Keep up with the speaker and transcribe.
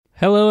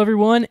Hello,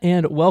 everyone,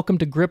 and welcome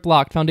to Grip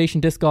Locked, Foundation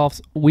Disc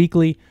Golf's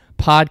weekly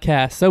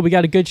podcast. So we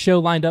got a good show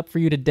lined up for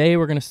you today.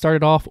 We're going to start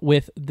it off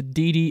with the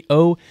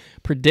DDO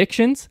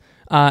predictions,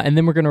 and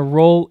then we're going to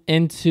roll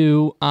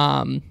into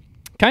kind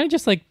of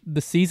just like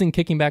the season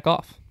kicking back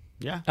off.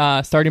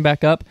 Yeah. Starting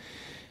back up.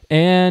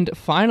 And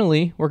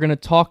finally, we're going to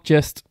talk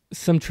just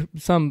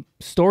some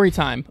story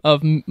time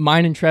of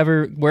mine and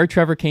Trevor, where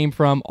Trevor came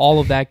from, all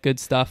of that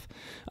good stuff.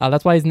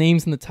 That's why his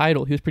name's in the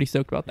title. He was pretty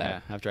stoked about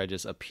that. Yeah, after I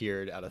just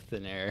appeared out of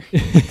thin air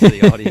to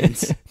the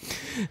audience.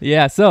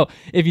 Yeah, so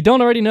if you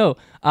don't already know,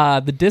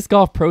 the Disc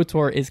Golf Pro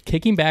Tour is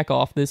kicking back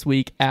off this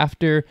week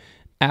after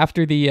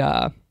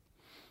the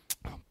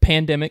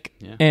pandemic,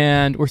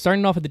 and we're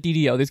starting off at the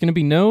DDO. There's going to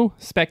be no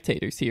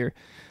spectators here,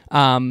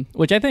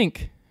 which I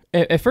think,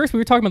 at first we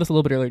were talking about this a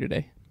little bit earlier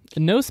today.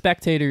 No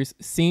spectators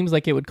seems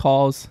like it would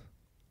cause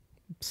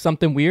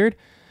something weird,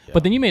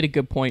 but then you made a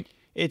good point.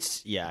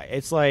 It's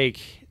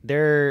like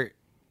they're,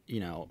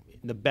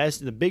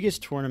 the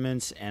biggest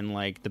tournaments and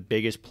like the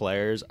biggest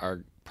players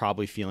are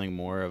probably feeling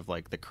more of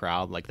like the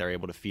crowd, like they're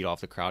able to feed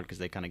off the crowd because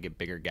they kind of get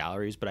bigger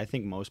galleries. But I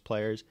think most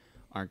players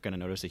aren't going to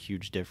notice a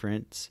huge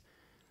difference.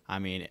 I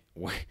mean,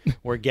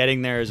 we're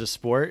getting there as a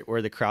sport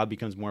where the crowd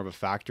becomes more of a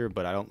factor,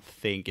 but I don't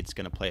think it's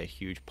going to play a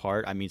huge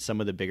part. I mean,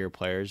 some of the bigger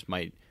players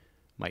might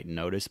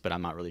notice, but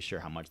I'm not really sure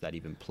how much that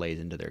even plays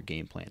into their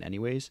game plan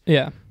anyways.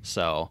 Yeah.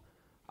 So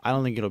I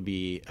don't think it'll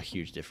be a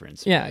huge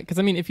difference. Yeah, because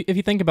I mean, if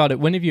you think about it,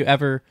 when have you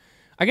ever,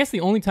 I guess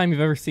the only time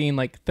you've ever seen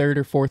like third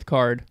or fourth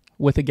card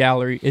with a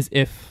gallery is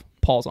if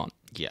Paul's on.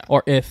 Yeah.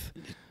 Or if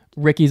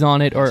Ricky's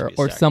on it or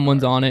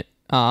someone's on it.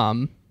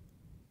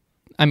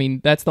 I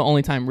mean, that's the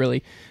only time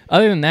really.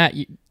 Other than that,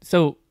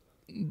 so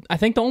I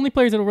think the only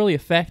players that'll really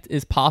affect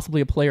is possibly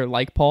a player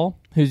like Paul,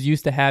 who's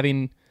used to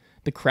having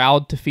the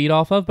crowd to feed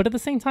off of, but at the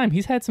same time,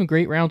 he's had some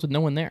great rounds with no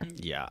one there.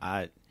 Yeah,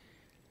 I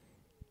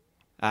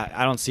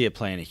don't see it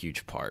playing a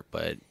huge part,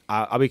 but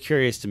I'll be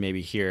curious to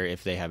maybe hear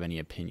if they have any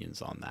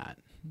opinions on that,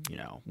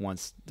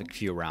 once the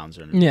few rounds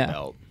are in the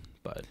belt.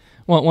 But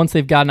once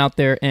they've gotten out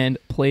there and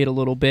played a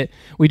little bit.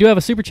 We do have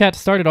a super chat to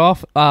start it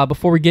off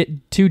before we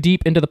get too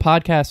deep into the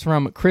podcast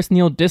from Chris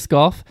Neal Disc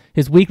Golf,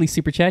 his weekly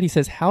super chat. He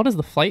says, how does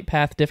the flight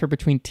path differ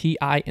between TI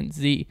and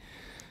Z?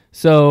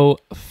 So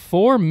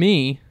for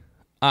me,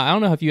 I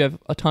don't know if you have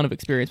a ton of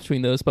experience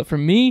between those, but for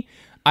me,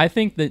 I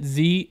think that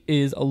Z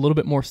is a little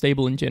bit more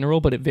stable in general,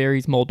 but it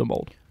varies mold to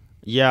mold.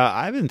 Yeah,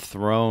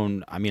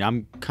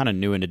 I'm kind of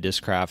new into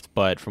Discraft,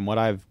 but from what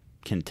I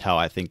can tell,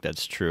 I think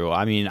that's true.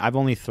 I mean, I've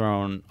only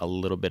thrown a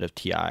little bit of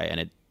TI,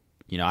 and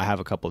I have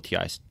a couple of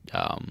TI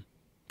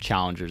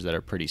challengers that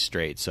are pretty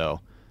straight,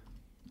 so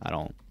I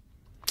don't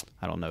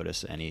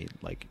notice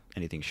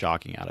anything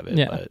shocking out of it.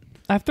 Yeah. But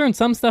I've thrown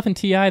some stuff in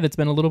TI that's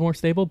been a little more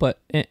stable, but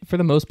for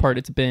the most part,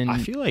 it's been... I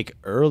feel like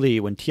early,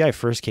 when TI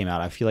first came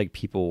out, I feel like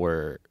people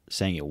were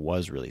saying it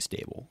was really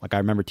stable. Like, I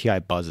remember TI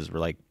buzzes were,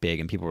 like, big,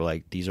 and people were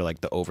like, these are,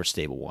 like, the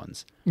overstable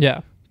ones.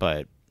 Yeah.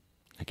 But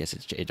I guess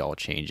it all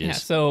changes. Yeah,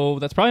 so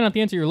that's probably not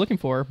the answer you're looking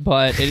for,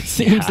 but it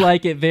seems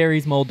like it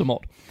varies mold to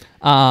mold.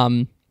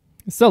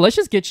 So let's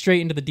just get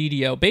straight into the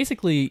DDO.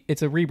 Basically,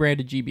 it's a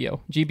rebranded GBO.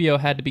 GBO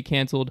had to be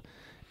canceled,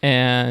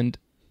 and...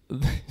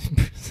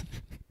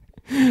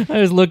 I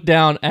just looked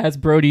down as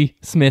Brody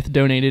Smith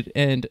donated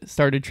and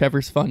started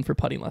Trevor's Fund for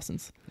putting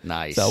lessons.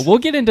 Nice. So we'll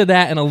get into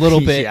that in a little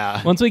bit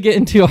once we get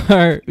into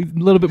our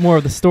little bit more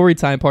of the story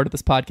time part of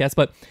this podcast.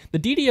 But the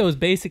DDO is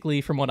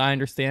basically, from what I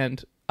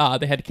understand,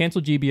 they had to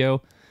cancel GBO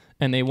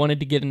and they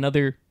wanted to get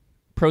another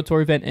Pro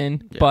Tour event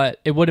in, but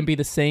it wouldn't be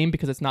the same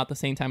because it's not the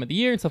same time of the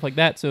year and stuff like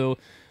that. So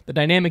the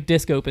Dynamic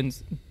Discs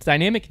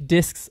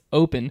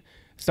Open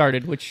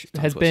started, which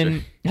has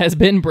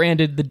been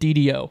branded the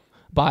DDO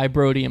by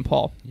Brody and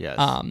Paul. Yes.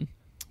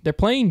 They're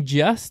playing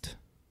just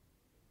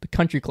the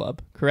country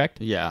club, correct?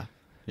 Yeah.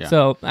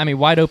 So, I mean,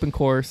 wide open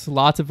course,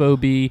 lots of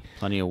OB.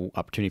 Plenty of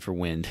opportunity for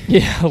wind.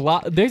 Yeah,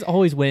 there's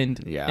always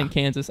wind in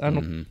Kansas. I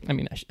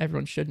mean,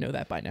 everyone should know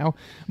that by now.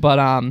 But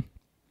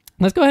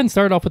let's go ahead and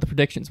start off with the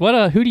predictions.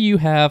 Who do you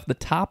have the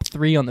top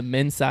three on the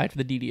men's side for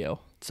the DDO?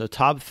 So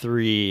top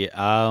three,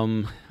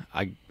 I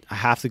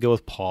have to go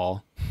with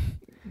Paul.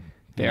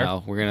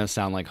 We're going to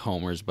sound like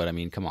homers, but I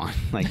mean, come on.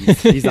 Like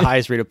he's the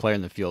highest rated player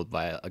in the field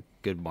by a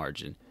good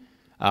margin.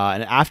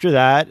 And after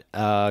that,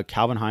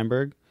 Calvin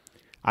Heimberg.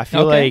 I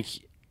feel like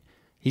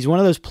he's one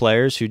of those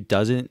players who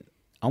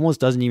almost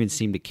doesn't even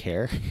seem to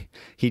care.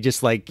 He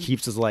just like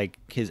keeps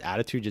his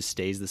attitude just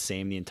stays the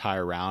same the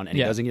entire round, and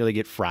he doesn't really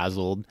get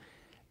frazzled,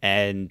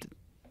 and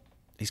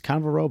he's kind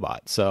of a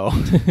robot. So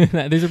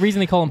there's a reason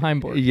they call him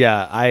Heimborg.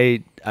 Yeah,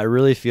 I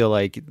really feel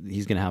like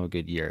he's going to have a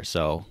good year.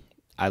 So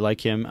I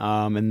like him.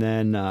 And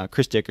then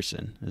Chris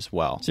Dickerson as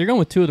well. So you're going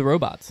with two of the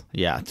robots.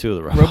 Yeah, two of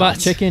the robots. Robot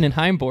Chicken and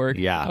Heimborg.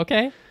 Yeah.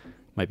 Okay.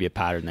 Might be a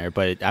pattern there.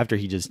 But after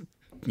he just,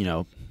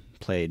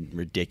 played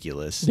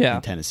ridiculous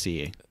in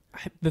Tennessee.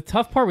 The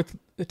tough part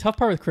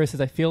with Chris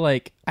is I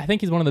think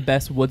he's one of the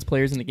best woods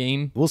players in the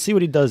game. We'll see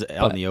what he does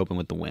out in the open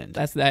with the wind.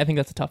 I think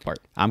that's the tough part.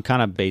 I'm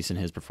kind of basing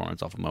his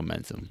performance off of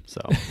momentum.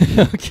 So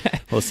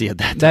okay. We'll see what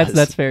that does.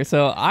 That's fair.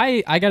 So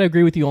I got to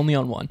agree with you only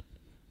on one.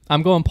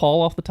 I'm going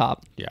Paul off the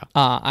top. Yeah.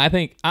 I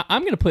think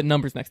I'm going to put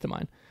numbers next to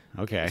mine.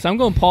 Okay. So I'm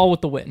going Paul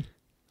with the win.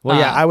 Well,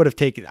 yeah, I would have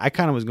taken. I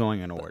kind of was going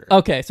in order.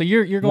 Okay, so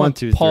you're going 1,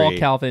 2, Paul, 3.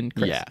 Calvin,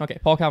 Chris. Yeah. Okay,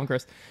 Paul, Calvin,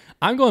 Chris.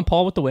 I'm going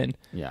Paul with the win.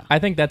 Yeah. I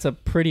think that's a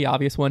pretty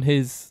obvious one.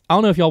 I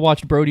don't know if y'all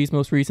watched Brody's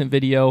most recent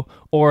video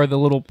or the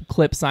little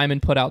clip Simon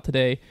put out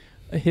today.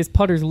 His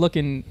putter's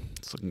looking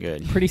It's looking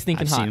good. pretty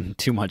stinking I've hot. seen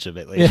too much of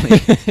it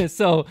lately.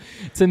 So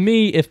to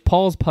me, if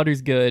Paul's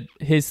putter's good,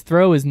 his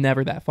throw is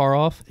never that far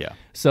off. Yeah.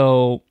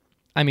 So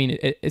I mean,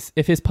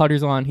 if his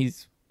putter's on,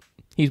 he's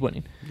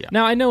winning. Yeah.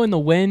 Now I know in the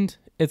wind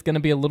it's going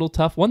to be a little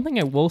tough. One thing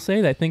I will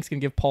say that I think is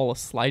going to give Paul a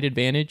slight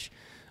advantage,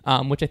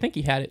 which I think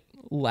he had it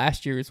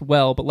last year as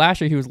well. But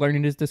last year he was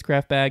learning his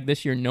Discraft bag.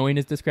 This year knowing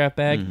his Discraft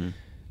bag. Mm-hmm.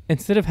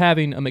 Instead of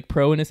having a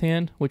McPro in his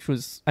hand, which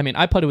was, I mean,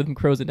 I putted with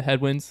McPros into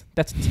headwinds.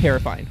 That's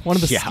terrifying. One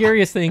of the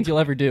scariest things you'll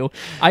ever do.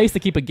 I used to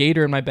keep a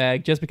Gator in my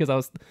bag just because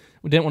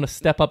didn't want to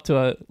step up to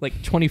a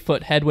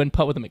 20-foot headwind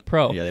putt with a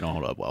McPro. Yeah, they don't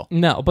hold up well.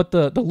 No, but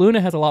the Luna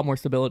has a lot more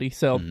stability.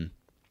 So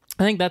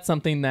I think that's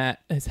something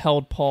that has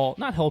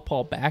not held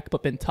Paul back,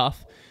 but been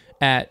tough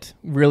at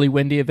really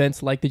windy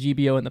events like the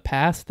GBO in the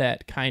past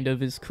that kind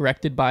of is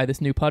corrected by this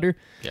new putter.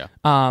 Yeah.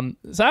 So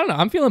I don't know.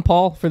 I'm feeling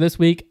Paul for this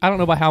week. I don't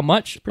know by how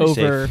much. Pretty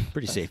over safe.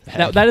 Pretty safe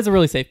bet. that is a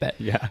really safe bet.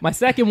 Yeah. My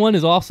second one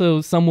is also,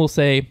 some will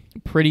say,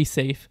 pretty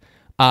safe.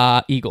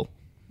 Eagle.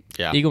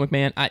 Yeah. Eagle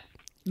McMahon.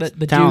 The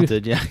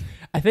Talented, dude, yeah.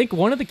 I think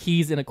one of the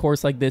keys in a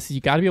course like this is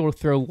you got to be able to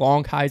throw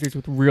long hyzers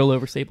with real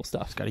overstable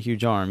stuff. He's got a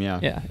huge arm, yeah.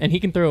 Yeah, and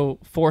he can throw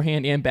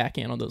forehand and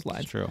backhand on those lines.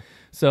 That's true.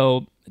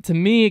 So to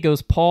me, it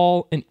goes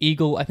Paul and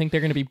Eagle. I think they're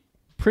going to be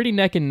pretty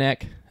neck and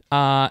neck.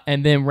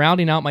 And then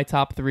rounding out my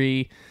top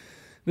three,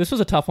 this was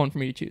a tough one for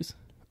me to choose.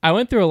 I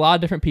went through a lot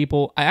of different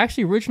people. I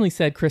actually originally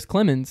said Chris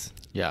Clemens.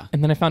 Yeah.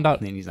 And then I found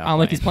out I he's not don't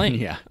think he's playing.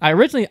 Yeah. I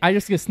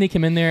just gonna sneak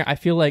him in there. I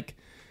feel like,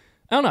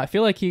 I don't know. I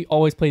feel like he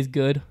always plays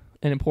good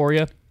in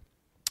Emporia.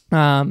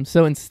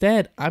 So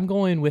instead, I'm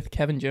going with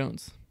Kevin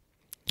Jones.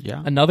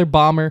 Yeah. Another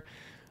bomber.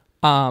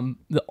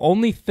 The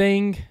only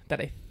thing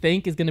that I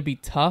think is going to be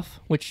tough,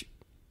 which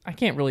I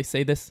can't really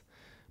say this,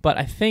 but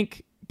I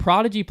think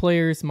Prodigy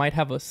players might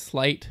have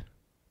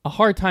a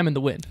hard time in the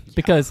wind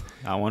because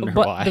I wonder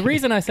but why. the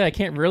reason I say I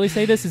can't really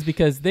say this is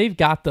because they've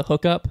got the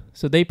hookup,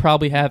 so they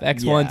probably have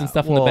X1s and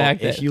stuff in the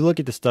bag. If you look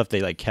at the stuff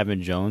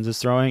Kevin Jones is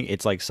throwing,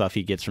 it's like stuff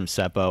he gets from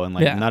Seppo, and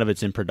none of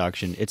it's in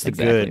production. It's the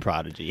good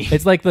Prodigy.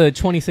 It's like the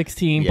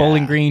 2016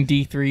 Bowling Green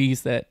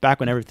D3s that back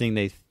when everything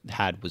they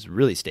had was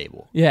really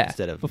stable. Yeah,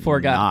 instead of before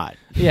it got not.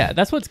 Yeah,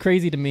 that's what's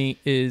crazy to me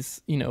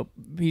is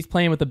he's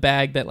playing with a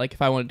bag that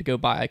if I wanted to go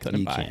buy, I couldn't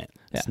You buy. can't.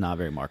 It's not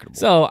very marketable.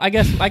 So I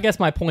guess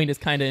my point is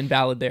kind of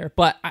invalid there.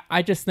 But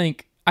I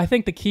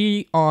think the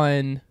key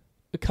on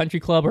a country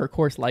club or a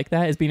course like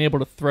that is being able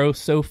to throw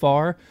so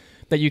far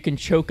that you can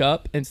choke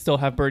up and still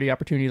have birdie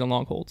opportunities on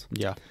long holds.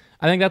 Yeah.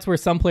 I think that's where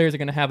some players are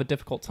going to have a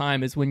difficult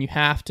time is when you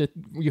have to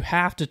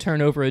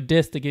turn over a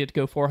disc to get it to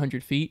go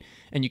 400 feet,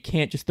 and you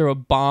can't just throw a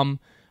bomb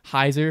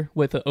hyzer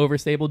with an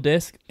overstable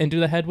disc into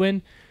the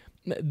headwind.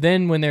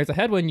 Then when there's a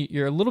headwind,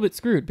 you're a little bit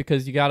screwed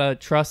because you got to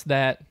trust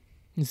that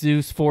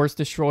Zeus, Force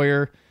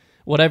Destroyer,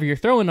 whatever you're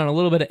throwing on a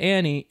little bit of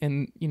Annie,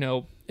 and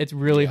it's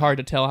really hard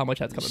to tell how much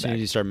that's coming As back. soon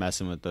as you start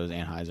messing with those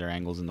Anheuser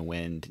angles in the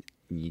wind,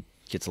 it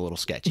gets a little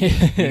sketchy.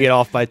 You get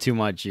off by too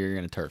much, you're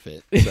going to turf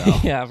it. So.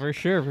 Yeah, for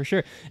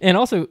sure. And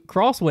also,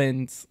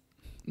 crosswinds,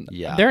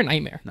 they're a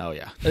nightmare. Oh,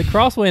 yeah. The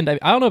crosswind,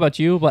 I don't know about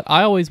you, but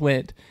I always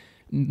went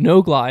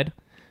no glide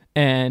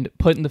and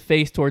putting the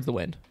face towards the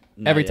wind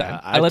every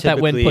time. I let that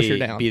wind push her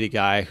down. Be the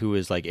guy who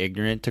is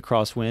ignorant to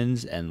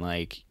crosswinds, and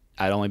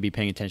I'd only be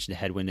paying attention to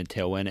headwind and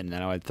tailwind, and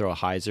then I would throw a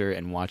hyzer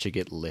and watch it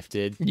get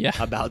lifted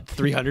about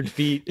 300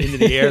 feet into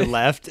the air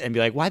left and be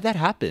like, why'd that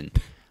happen?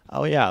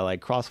 Oh, yeah,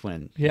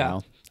 crosswind. Yeah.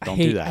 Don't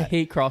do that. I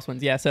hate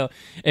crosswinds. Yeah, so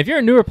if you're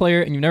a newer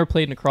player and you've never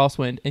played in a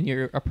crosswind and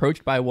you're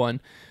approached by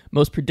one,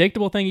 most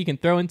predictable thing you can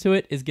throw into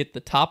it is get the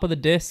top of the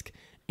disc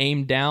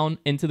aimed down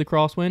into the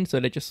crosswind so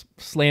that it just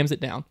slams it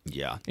down.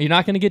 Yeah. You're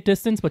not going to get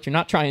distance, but you're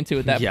not trying to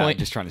at that point. Yeah,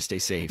 just trying to stay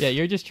safe. Yeah,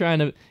 you're just trying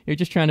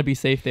to be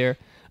safe there.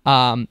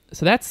 So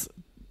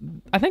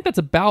I think that's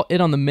about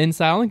it on the men's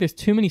side. I don't think there's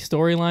too many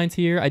storylines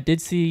here. I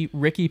did see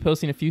Ricky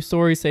posting a few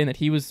stories saying that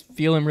he was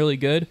feeling really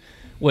good,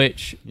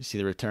 which... You see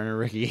the return of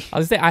Ricky? I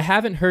was going to say, I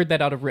haven't heard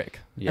that out of Rick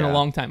in a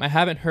long time. I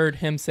haven't heard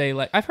him say,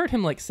 I've heard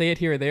him, say it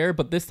here or there,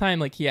 but this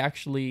time, he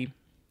actually,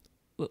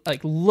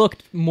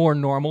 looked more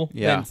normal.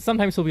 Yeah. And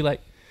sometimes he'll be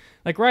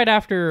right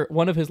after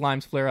one of his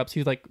Limes flare-ups, he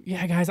was like,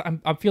 yeah, guys,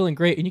 I'm feeling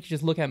great. And you can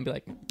just look at him and be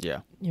like,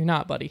 yeah, you're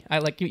not, buddy.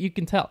 You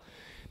can tell.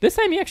 This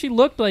time he actually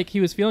looked like he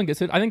was feeling good.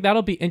 So I think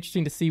that'll be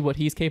interesting to see what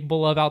he's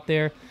capable of out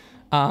there.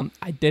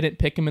 I didn't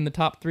pick him in the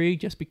top three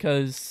just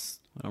because...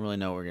 I don't really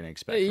know what we're going to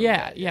expect.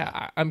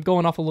 Yeah. I'm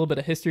going off a little bit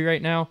of history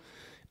right now.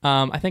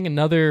 I think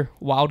another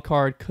wild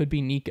card could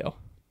be Nico.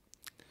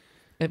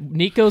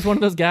 Nico's one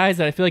of those guys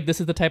that I feel like this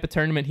is the type of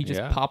tournament he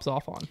just pops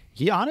off on.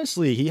 He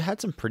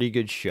had some pretty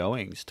good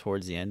showings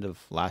towards the end of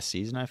last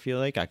season, I feel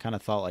like. I kind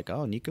of thought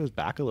Nico's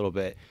back a little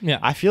bit. Yeah.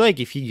 I feel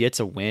like if he gets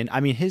a win,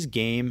 his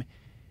game...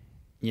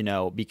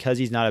 because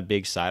he's not a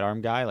big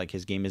sidearm guy, like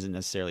his game isn't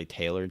necessarily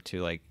tailored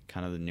to like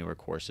kind of the newer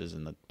courses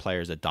and the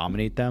players that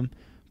dominate them.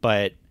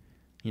 But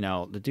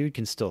the dude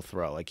can still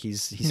throw. Like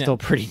he's still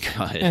pretty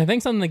good. And I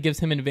think something that gives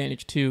him an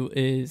advantage too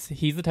is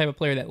he's the type of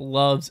player that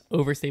loves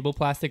overstable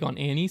plastic on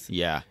antes.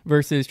 Yeah.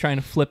 Versus trying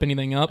to flip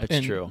anything up.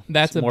 That's true.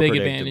 That's it's a big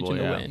advantage in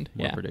the wind.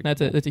 Yeah.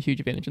 That's a huge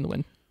advantage in the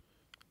wind.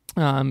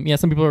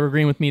 Some people are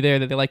agreeing with me there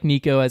that they like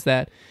Nico as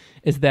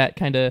that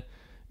kind of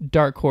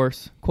dark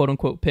horse, quote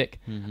unquote, pick.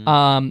 Mm-hmm.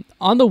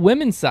 On the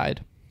women's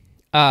side,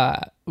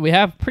 we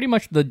have pretty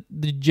much the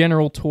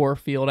general tour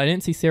field. I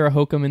didn't see Sarah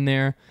Hokum in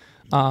there.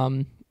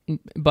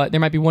 But there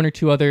might be one or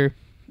two other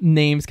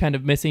names kind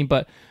of missing.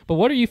 But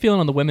what are you feeling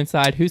on the women's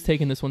side? Who's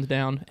taking this one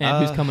down, and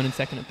who's coming in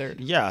second and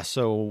third? Yeah,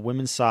 so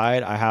women's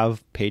side, I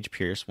have Paige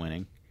Pierce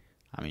winning.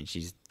 I mean,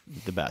 she's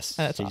the best.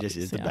 She just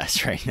is the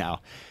best right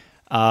now.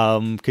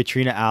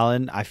 Katrina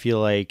Allen, I feel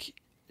like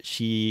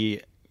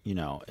she,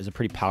 is a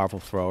pretty powerful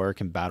thrower,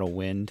 can battle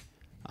wind.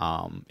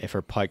 If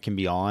her putt can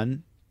be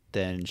on,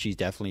 then she's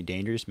definitely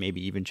dangerous,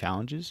 maybe even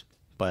challenges.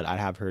 But I'd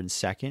have her in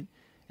second.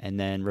 And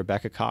then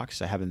Rebecca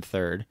Cox, I have in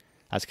third.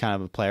 That's kind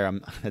of a player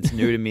that's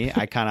new to me.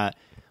 I kind of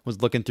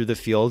was looking through the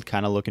field,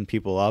 kind of looking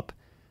people up.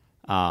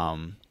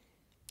 And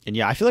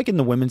yeah, I feel like in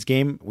the women's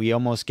game, we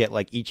almost get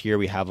like each year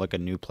we have like a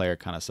new player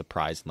kind of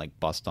surprised and like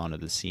bust onto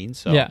the scene.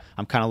 So yeah.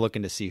 I'm kind of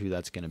looking to see who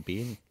that's going to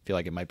be and feel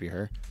like it might be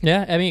her.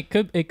 Yeah, I mean,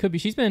 it could be.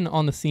 She's been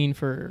on the scene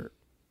for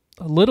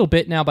a little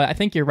bit now, but I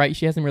think you're right.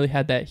 She hasn't really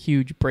had that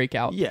huge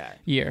breakout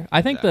year.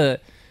 I think the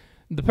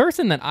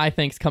person that I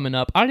think's coming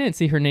up, I didn't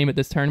see her name at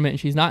this tournament, and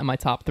she's not in my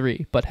top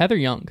 3, but Heather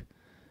Young.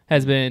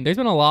 There's been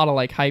a lot of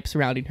like hype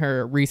surrounding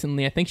her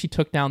recently. I think she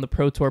took down the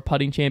Pro Tour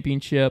putting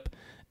championship,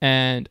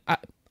 and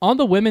on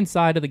the women's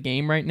side of the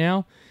game right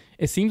now,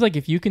 it seems like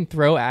if you can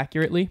throw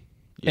accurately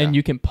and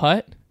you can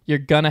putt, you're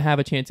gonna have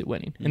a chance at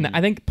winning. And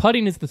I think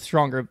putting is the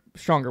stronger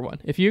one.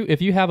 If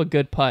you have a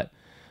good putt,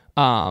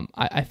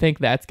 I think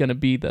that's gonna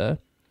be the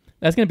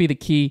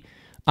key,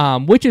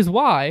 which is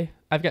why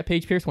I've got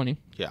Paige Pierce winning.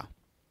 Yeah,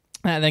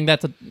 I think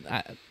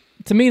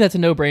to me that's a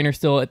no-brainer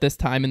still at this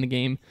time in the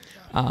game.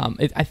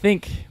 I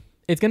think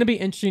it's going to be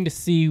interesting to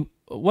see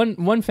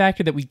one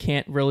factor that we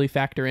can't really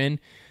factor in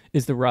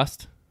is the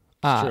rust.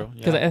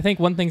 Because I think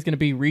one thing's going to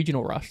be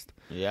regional rust,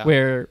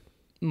 where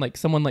like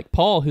someone like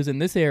Paul, who's in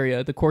this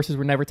area, the courses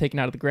were never taken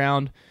out of the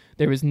ground.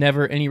 There was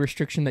never any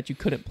restriction that you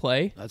couldn't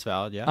play. That's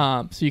valid,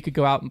 yeah. So you could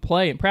go out and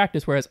play and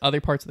practice, whereas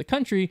other parts of the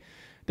country,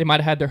 they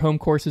might have had their home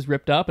courses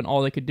ripped up and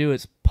all they could do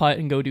is putt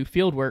and go do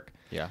field work,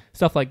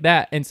 stuff like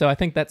that. And so I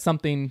think that's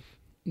something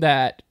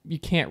that you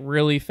can't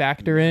really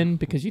factor in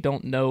because you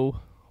don't know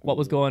what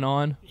was going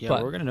on. Yeah,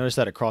 but we're going to notice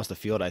that across the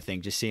field, I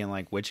think, just seeing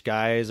like which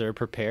guys are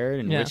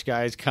prepared and which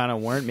guys kind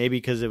of weren't, maybe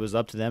because it was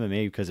up to them and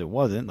maybe because it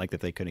wasn't, like that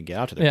they couldn't get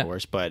out to the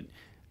course. But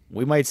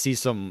we might see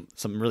some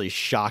really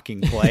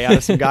shocking play out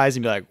of some guys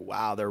and be like,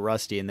 wow, they're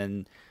rusty. And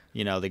then,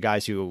 the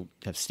guys who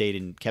have stayed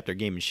and kept their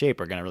game in shape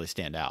are going to really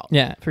stand out.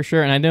 Yeah, for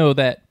sure. And I know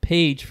that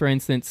Paige, for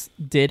instance,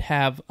 did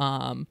have,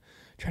 trying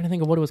to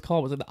think of what it was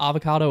called. Was it the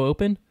Avocado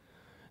Open?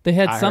 They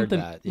had something.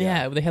 Heard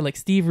that, they had like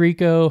Steve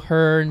Rico,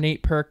 her,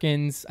 Nate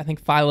Perkins. I think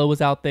Philo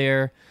was out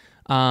there.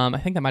 I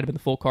think that might have been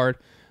the full card.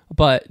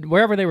 But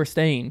wherever they were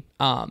staying,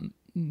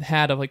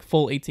 had a like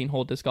full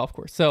 18-hole disc golf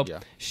course. So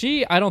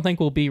she, I don't think,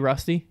 will be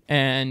rusty,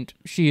 and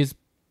she is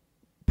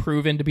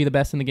proven to be the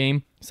best in the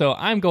game. So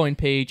I'm going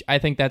Paige. I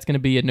think that's going to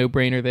be a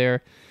no-brainer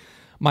there.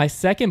 My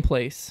second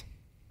place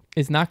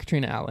is not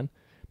Katrina Allen,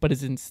 but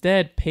is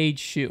instead Paige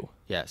Shue.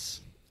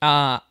 Yes.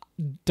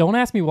 Don't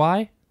ask me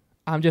why.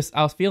 I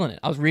was feeling it.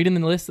 I was reading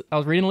the list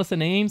of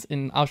names,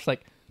 and I was just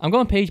like, I'm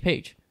going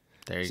Paige.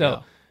 There you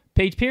go.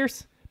 Paige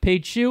Pierce,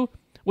 Paige Shue,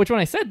 which when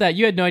I said that,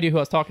 you had no idea who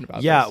I was talking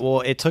about. Yeah,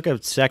 well, it took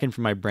a second for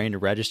my brain to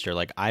register.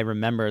 Like, I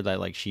remember that,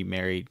 like, she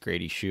married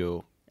Grady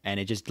Shue, and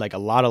it just, like, a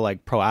lot of,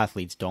 like, pro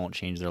athletes don't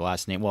change their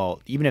last name.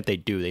 Well, even if they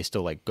do, they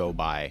still, like, go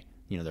by,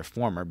 their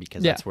former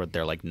because that's what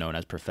they're, like, known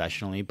as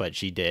professionally, but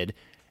she did.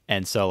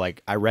 And so,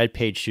 like, I read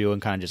Paige Shue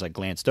and kind of just, like,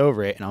 glanced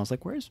over it, and I was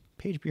like, where's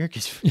Paige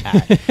Bjerkes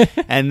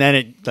at? And then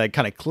it, like,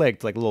 kind of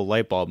clicked, like, a little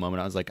light bulb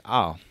moment. I was like,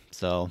 oh,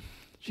 so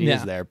she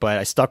is there. But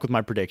I stuck with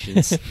my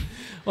predictions.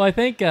 Well, I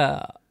think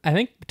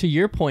to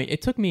your point,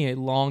 it took me a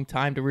long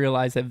time to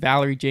realize that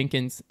Valerie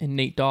Jenkins and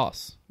Nate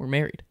Doss were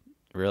married.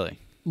 Really?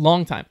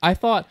 Long time. I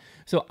thought,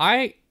 so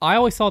I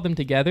always saw them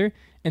together,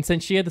 and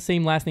since she had the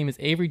same last name as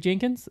Avery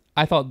Jenkins,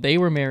 I thought they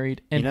were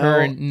married, and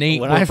her and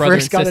Nate were brother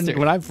and sister.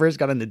 When I first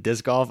got into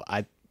disc golf,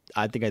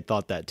 I think I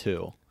thought that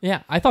too.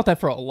 Yeah, I thought that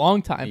for a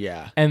long time.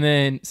 Yeah. And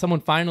then someone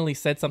finally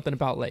said something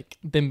about like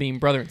them being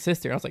brother and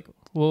sister. And I was like,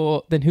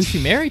 well, then who's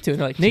she married to? And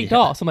they're like, Nate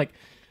Doss. I'm like,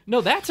 no,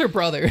 that's her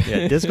brother.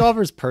 Yeah, disc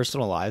golfers'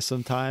 personal lives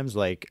sometimes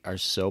like are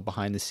so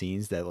behind the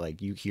scenes that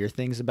like you hear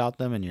things about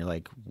them and you're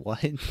like,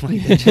 what?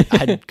 Like,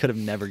 I could have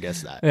never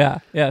guessed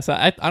that. Yeah. So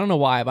I don't know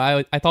why,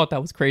 but I thought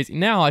that was crazy.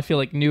 Now I feel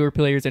like newer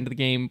players into the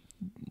game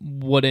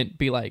wouldn't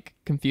be like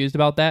confused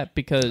about that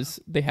because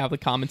they have the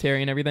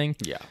commentary and everything.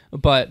 Yeah.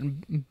 But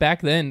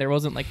back then there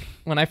wasn't like,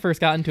 when I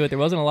first got into it, there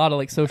wasn't a lot of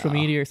like social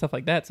media or stuff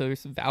like that. So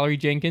there's Valerie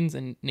Jenkins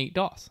and Nate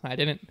Doss. I had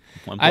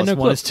 1 +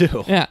 1 is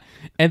 2. Yeah.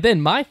 And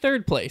then my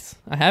third place,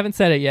 I haven't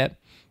said it yet.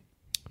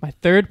 My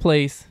third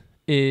place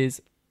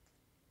is,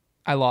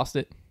 I lost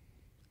it.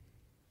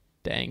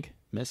 Dang.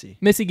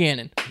 Missy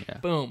Gannon. Yeah.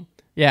 Boom.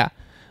 Yeah.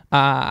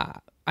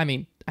 I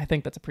mean, I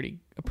think that's a pretty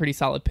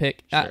solid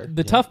pick. Sure,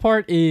 The tough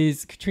part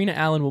is Katrina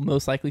Allen will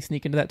most likely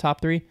sneak into that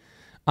top 3.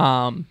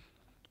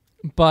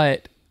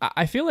 But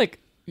I feel like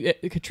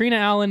Katrina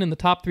Allen in the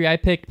top 3 I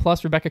picked,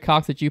 plus Rebecca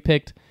Cox that you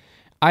picked,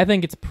 I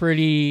think it's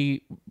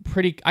pretty.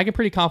 I can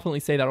pretty confidently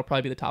say that'll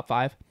probably be the top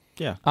 5.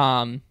 Yeah.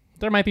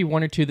 There might be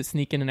 1 or 2 that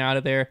sneak in and out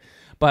of there,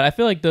 but I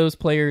feel like those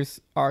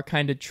players are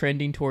kind of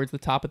trending towards the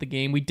top of the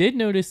game. We did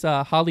notice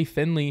Holly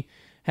Finley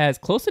has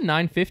close to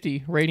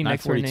 950 rating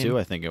next to her name. 942,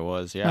 I think it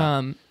was.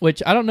 Yeah.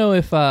 Which I don't know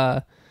if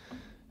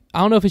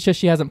it's just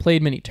she hasn't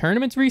played many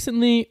tournaments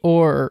recently,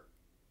 or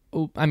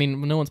I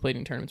mean, no one's played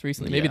in tournaments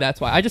recently. Maybe that's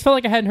why. I just felt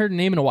like I hadn't heard her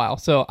name in a while,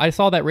 so I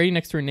saw that rating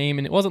next to her name,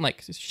 and it wasn't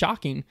like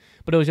shocking,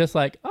 but it was just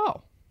like,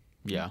 oh,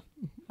 yeah.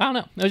 I don't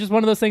know. It was just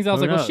one of those things. I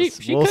was Who like, knows? well,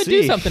 she We'll could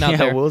see. do something out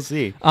there. Yeah, we'll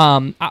see.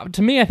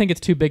 To me, I think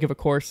it's too big of a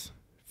course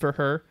for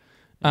her.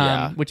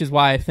 Yeah. Which is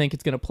why I think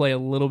it's going to play a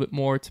little bit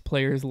more to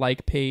players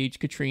like Paige,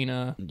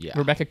 Katrina,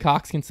 Rebecca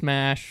Cox can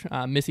smash,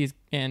 Missy's,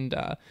 and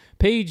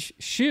Paige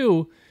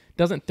Shue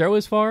doesn't throw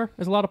as far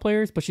as a lot of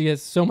players, but she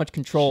has so much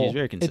control. She's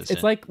very consistent.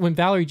 It's like when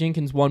Valerie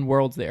Jenkins won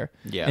Worlds there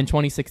in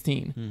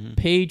 2016. Mm-hmm.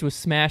 Paige was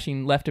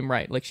smashing left and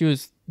right. Like, she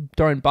was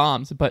throwing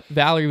bombs, but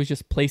Valerie was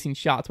just placing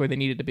shots where they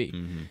needed to be,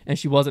 and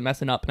she wasn't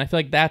messing up. And I feel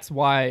like that's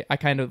why I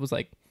kind of was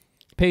like,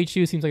 Paige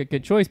Shue seems like a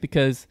good choice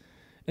because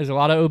there's a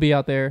lot of OB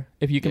out there.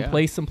 If you can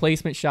place some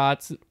placement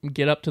shots,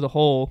 get up to the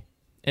hole,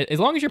 as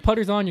long as your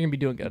putter's on, you're going to be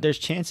doing good. There's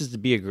chances to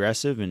be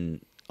aggressive,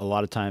 and a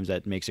lot of times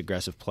that makes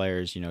aggressive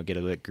players, get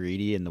a bit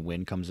greedy, and the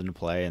wind comes into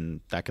play,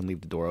 and that can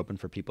leave the door open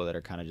for people that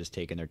are kind of just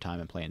taking their time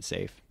and playing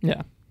safe.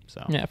 Yeah.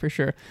 So yeah, for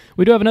sure.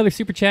 We do have another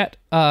super chat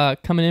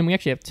coming in. We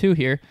actually have 2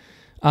 here.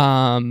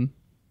 Crank6,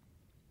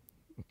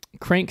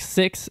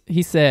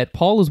 he said,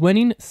 Paul is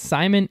winning,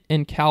 Simon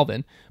and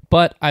Calvin,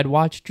 but I'd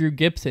watch Drew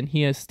Gibson.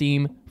 He has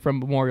steam from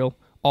Memorial.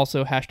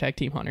 Also,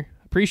 #Team Hunter.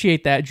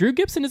 Appreciate that. Drew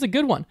Gibson is a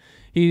good one.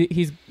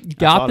 He's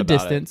got the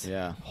distance.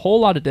 Yeah. Whole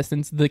lot of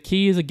distance. The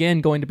key is, again,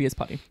 going to be his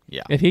putting.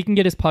 Yeah. If he can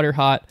get his putter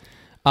hot.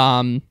 It's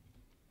kind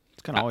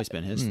of always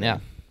been his thing. Yeah.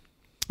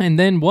 And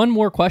then one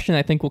more question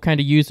I think we'll kind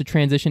of use to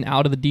transition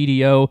out of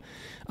the DDO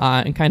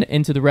and kind of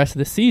into the rest of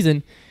the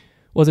season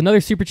was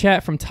another super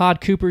chat from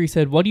Todd Cooper. He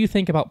said, what do you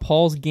think about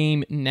Paul's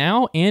game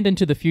now and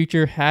into the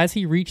future? Has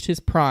he reached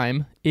his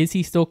prime? Is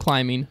he still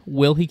climbing?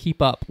 Will he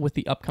keep up with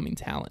the upcoming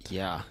talent?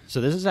 Yeah.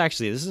 So this is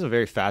a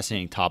very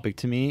fascinating topic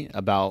to me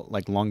about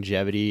like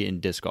longevity in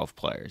disc golf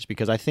players,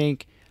 because I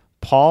think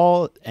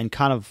Paul and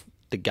kind of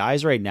the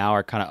guys right now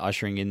are kind of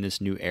ushering in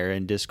this new era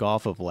in disc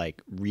golf of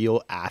like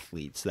real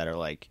athletes that are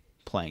like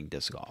playing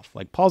disc golf.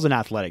 Like Paul's an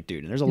athletic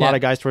dude, and there's a lot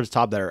of guys towards the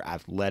top that are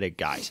athletic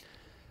guys.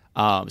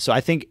 So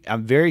I think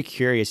I'm very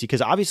curious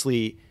because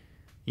obviously,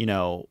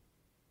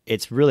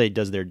 it's really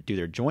do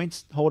their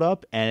joints hold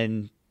up,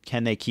 and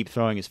can they keep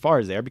throwing as far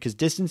as they are? Because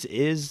distance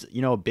is,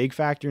 a big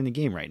factor in the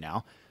game right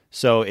now.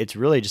 So it's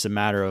really just a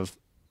matter of,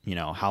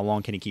 how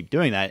long can he keep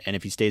doing that? And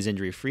if he stays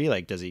injury free,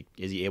 like is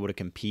he able to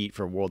compete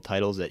for world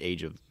titles at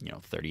age of,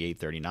 38,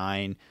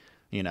 39?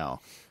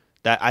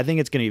 That I think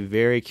it's going to be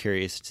very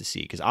curious to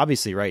see, because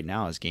obviously right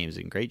now his game is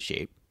in great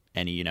shape.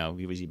 And he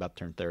was about to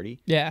turn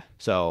 30. Yeah.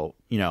 So,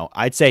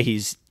 I'd say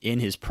he's in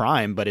his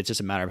prime, but it's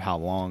just a matter of how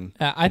long.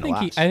 I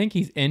think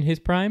he's in his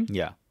prime.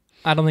 Yeah.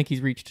 I don't think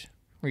he's reached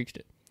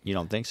it. You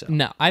don't think so?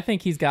 No, I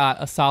think he's got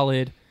a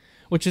solid,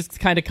 which is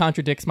kind of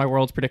contradicts my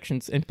world's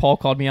predictions, and Paul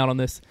called me out on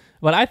this.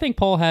 But I think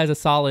Paul has a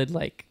solid,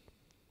 like,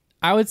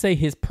 I would say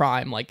his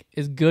prime, like,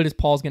 as good as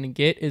Paul's going to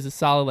get, is a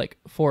solid, like,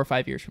 4 or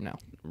 5 years from now.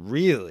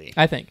 Really?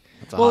 I think.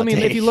 That's a hot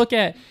take. if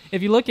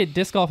you look at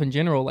disc golf in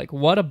general, like,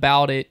 what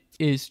about it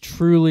is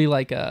truly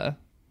like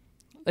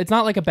it's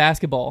not like a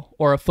basketball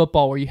or a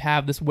football where you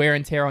have this wear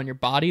and tear on your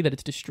body that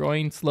it's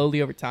destroying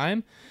slowly over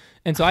time.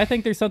 And so I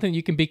think there's something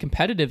you can be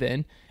competitive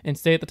in and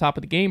stay at the top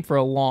of the game for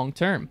a long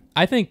term.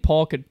 I think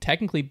Paul could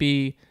technically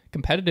be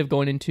competitive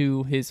going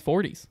into his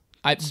 40s.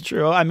 It's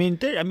true. I mean,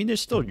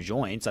 there's still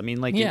joints. I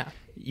mean, like,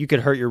 you could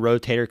hurt your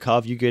rotator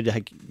cuff. You could,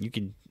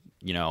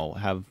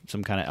 have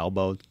some kind of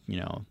elbow,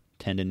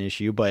 tendon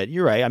issue. But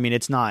you're right. I mean,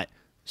 it's not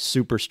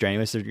super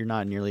strenuous. You're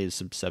not nearly as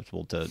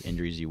susceptible to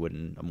injuries you would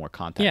in a more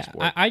contact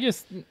sport.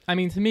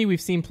 To me, we've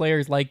seen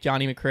players like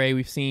Johnny McRae.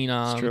 We've seen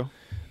true.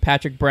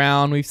 Patrick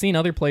Brown. We've seen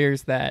other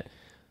players that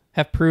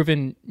have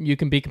proven you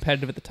can be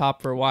competitive at the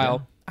top for a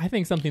while. Yeah. I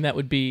think something that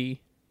would be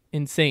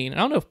insane. I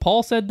don't know if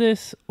Paul said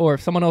this or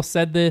if someone else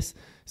said this.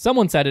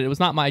 Someone said it. It was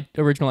not my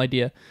original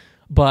idea.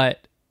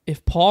 But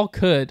if Paul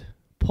could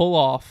pull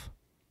off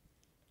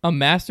a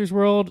Masters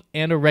World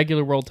and a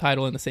regular World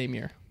title in the same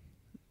year.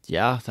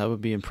 Yeah, that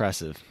would be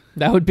impressive.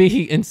 That would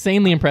be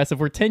insanely impressive.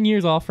 We're 10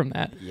 years off from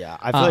that. Yeah,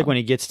 I feel like when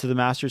he gets to the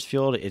Masters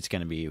field, it's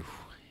going to be,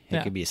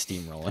 could be a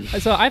steamrolling.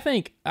 So I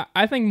think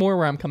more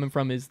where I'm coming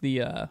from is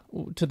to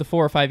the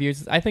 4 or 5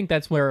 years. I think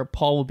that's where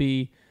Paul will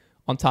be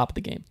on top of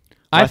the game.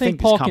 Well, I think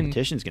Paul this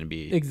competition is going to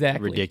be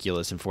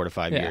ridiculous in 4 to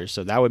 5 years,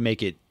 so that would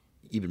make it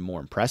even more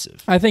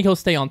impressive. I think he'll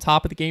stay on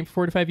top of the game for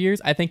 4 to 5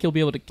 years. I think he'll be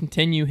able to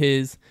continue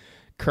his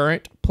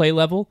current play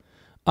level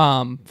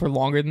for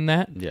longer than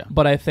that. Yeah.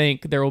 But I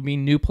think there will be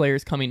new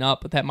players coming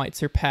up that might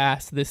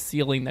surpass this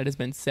ceiling that has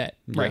been set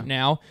right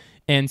now.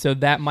 And so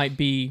that might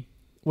be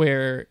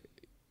where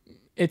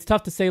it's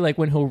tough to say like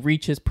when he'll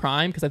reach his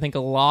prime, because I think a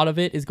lot of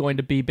it is going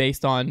to be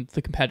based on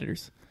the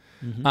competitors.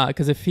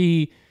 Because if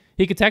he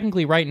could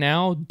technically right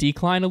now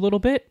decline a little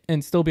bit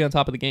and still be on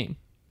top of the game.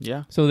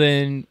 Yeah. So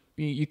then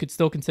you could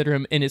still consider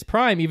him in his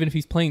prime, even if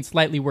he's playing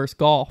slightly worse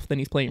golf than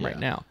he's playing right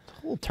now.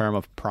 The whole term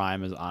of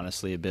prime is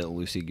honestly a bit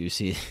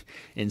loosey-goosey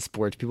in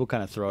sports. People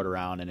kind of throw it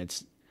around, and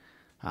it's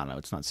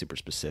not super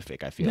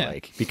specific, I feel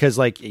like. Because,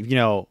 like,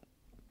 when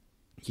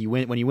you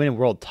win a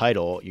world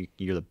title,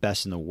 you're the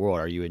best in the world.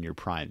 Are you in your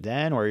prime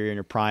then, or are you in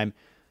your prime,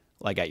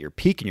 like, at your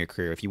peak in your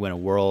career? If you win a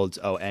Worlds,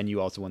 and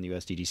you also won the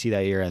USDGC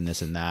that year, and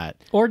this and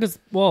that. Or does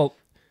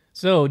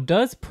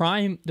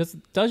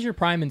your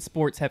prime in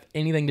sports have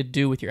anything to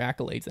do with your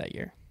accolades that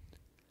year?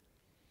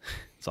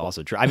 It's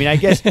also true. I mean, I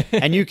guess,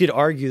 and you could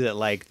argue that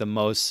like the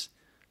most,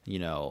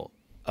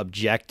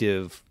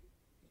 objective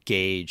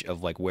gauge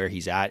of like where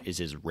he's at is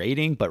his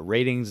rating, but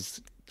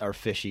ratings are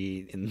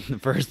fishy in the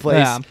first place.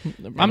 Yeah,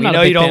 I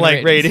know you don't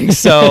like ratings,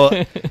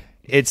 so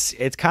it's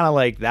kind of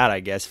like that.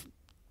 I guess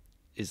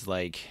is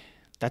like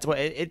that's what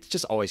it's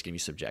just always gonna be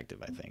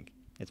subjective. I think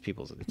it's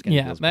people's. It's gonna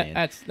be people's opinion.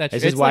 That's.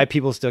 This is why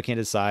people still can't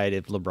decide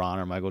if LeBron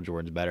or Michael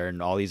Jordan's better,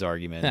 and all these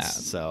arguments. Yeah,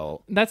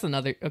 so that's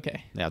another.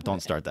 Okay. Yeah,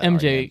 don't start that.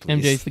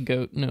 MJ's the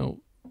GOAT.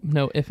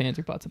 No ifs, ands,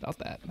 or buts about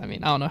that. I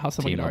mean, I don't know how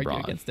someone can argue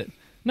against it.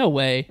 No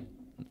way.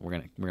 We're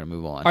gonna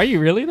move on. Are you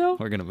really though?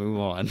 We're gonna move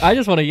on. I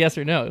just want a yes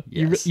or no.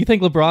 Yes. You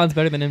think LeBron's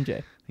better than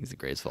MJ? He's the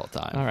greatest of all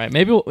time. All right,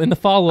 maybe in the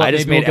follow-up. I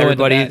just made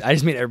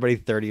everybody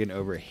 30 and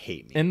over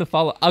hate me. In the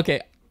follow,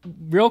 okay,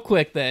 real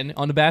quick then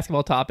on the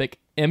basketball topic: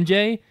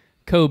 MJ,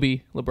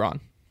 Kobe, LeBron.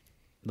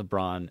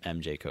 LeBron,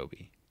 MJ,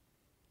 Kobe.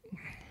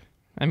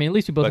 I mean, at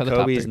least we both have the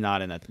Kobe's top 3.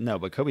 not in that. No,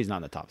 but Kobe's not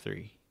in the top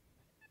 3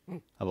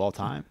 of all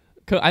time.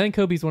 I think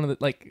Kobe's one of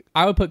the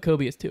I would put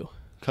Kobe as 2.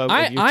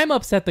 I'm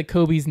upset that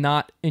Kobe's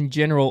not in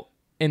general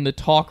in the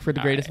talk for the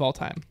greatest of all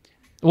time.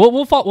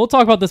 We'll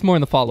talk about this more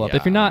in the follow up.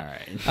 If you're not,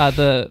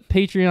 the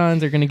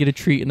Patreons are going to get a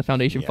treat in the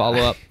foundation follow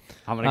up.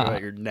 I'm going to go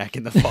at your neck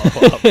in the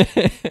follow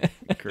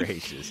up.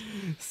 Gracious.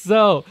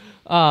 So,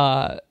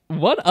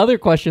 one other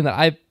question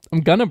that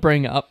I'm going to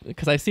bring up,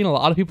 because I've seen a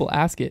lot of people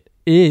ask it,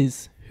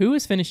 is who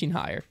is finishing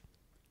higher,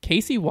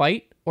 Casey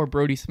White or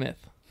Brodie Smith?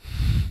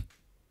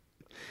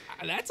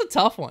 That's a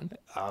tough one.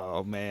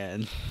 Oh,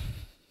 man.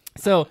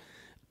 So,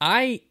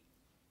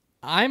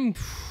 I'm.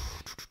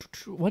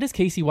 What is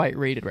Casey White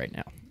rated right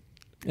now?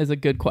 Is a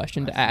good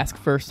question to ask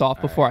first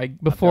off before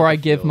I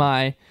give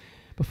my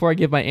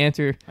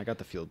answer. I got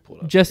the field pulled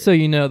up. Just so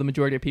you know, the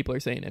majority of people are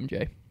saying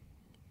MJ.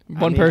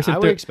 I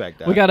would expect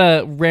that. We got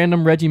a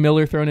random Reggie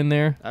Miller thrown in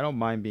there. I don't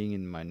mind being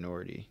in the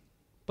minority,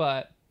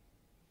 but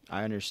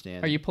I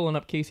understand. Are you pulling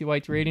up Casey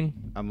White's rating?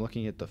 I'm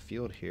looking at the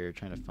field here,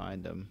 trying to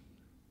find him.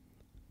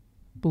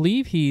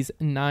 Believe he's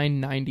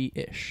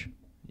 990-ish.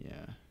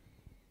 Yeah.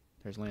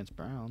 There's Lance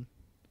Brown.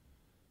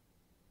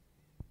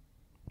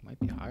 Might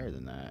be higher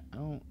than that. I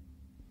don't.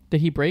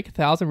 Did he break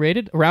 1,000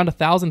 rated? Around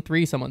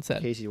 1,003, someone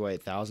said. Casey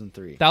White,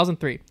 1,003.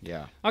 1,003.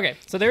 Yeah. Okay,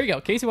 so there you go.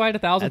 Casey White,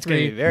 1,003. That's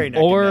going to be very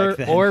neck and neck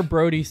then. Or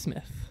Brodie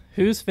Smith.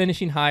 Who's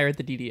finishing higher at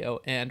the DDO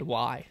and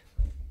why?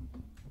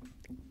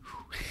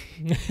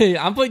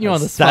 I'm putting you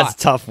on the spot. That's a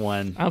tough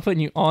one. I'm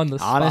putting you on the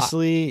spot.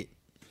 Honestly,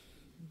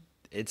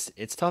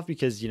 it's tough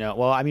because,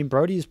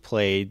 Brodie's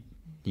played,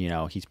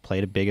 he's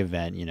played a big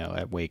event,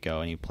 at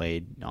Waco, and he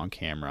played on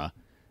camera.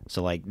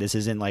 So, this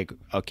isn't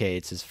okay,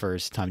 it's his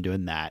first time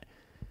doing that.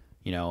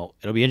 It'll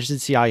be interesting to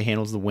see how he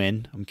handles the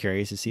win. I'm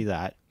curious to see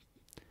that.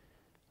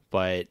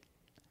 But,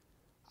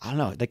 I don't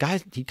know. The guy,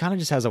 he kind of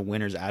just has a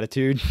winner's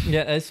attitude.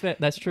 Yeah,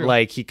 that's true.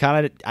 He's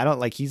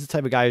the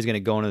type of guy who's going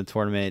to go into the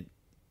tournament,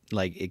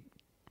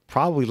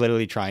 probably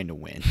literally trying to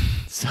win.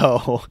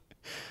 So,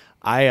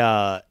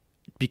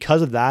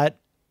 because of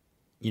that,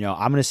 I'm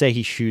going to say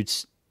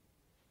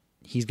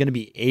he's going to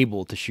be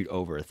able to shoot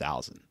over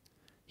 1,000.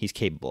 He's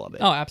capable of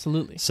it. Oh,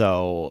 absolutely.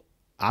 So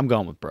I'm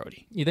going with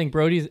Brodie. You think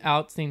Brodie's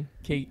outstaying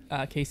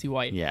Casey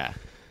White? Yeah.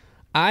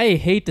 I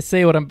hate to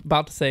say what I'm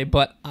about to say,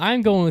 but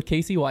I'm going with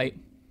Casey White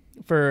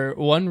for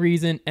one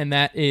reason, and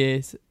that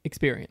is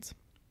experience.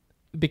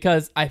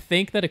 Because I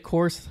think that a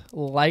course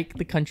like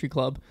the Country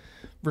Club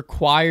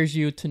requires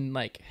you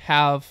to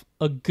have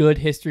a good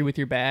history with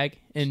your bag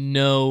and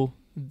know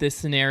this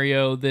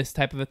scenario, this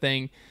type of a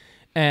thing.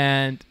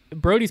 And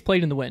Brodie's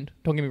played in the wind.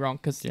 Don't get me wrong,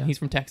 because he's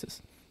from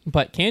Texas.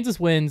 But Kansas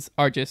winds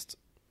are just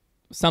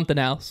something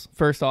else,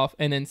 first off.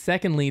 And then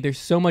secondly, there's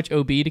so much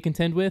OB to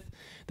contend with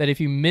that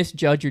if you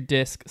misjudge your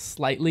disc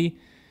slightly,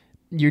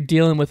 you're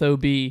dealing with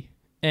OB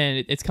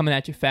and it's coming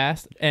at you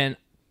fast. And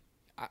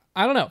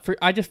I don't know.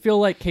 I just feel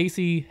like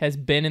Casey has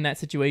been in that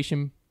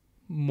situation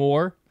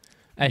more.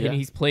 And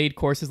he's played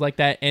courses like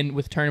that and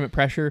with tournament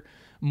pressure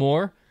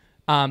more.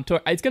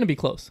 It's going to be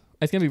close.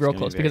 It's going to be real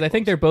close because I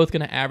think they're both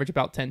going to average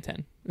about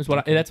 10-10.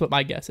 That's what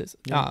my guess is.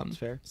 Yeah, that's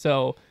fair.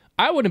 So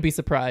I wouldn't be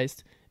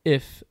surprised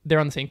if they're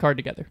on the same card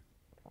together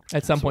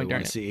at some point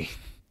during it.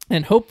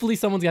 And hopefully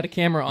someone's got a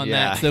camera on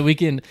that so we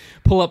can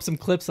pull up some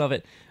clips of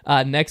it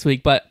next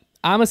week. But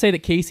I'm going to say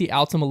that Casey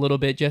outs him a little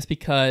bit just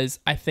because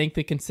I think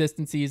the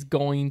consistency is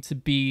going to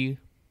be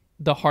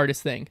the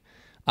hardest thing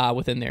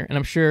within there. And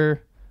I'm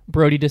sure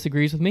Brody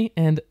disagrees with me,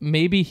 and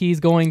maybe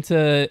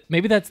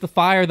maybe that's the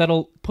fire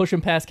that'll push him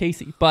past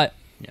Casey. But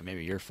yeah,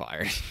 maybe you're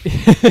fired.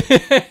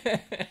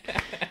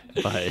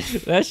 But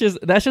that's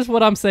just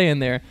what I'm saying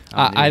there.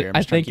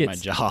 I think it's my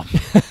job.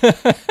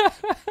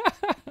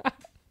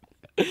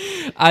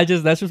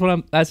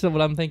 That's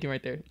what I'm thinking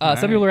right there.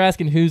 Some people are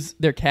asking who's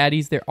their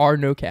caddies. There are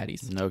no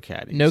caddies. No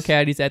caddies. No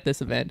caddies at this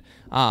event.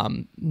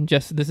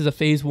 This is a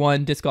Phase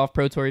 1 Disc Golf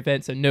Pro Tour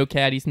event, so no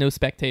caddies, no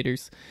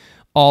spectators,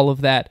 all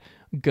of that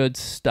good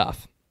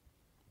stuff.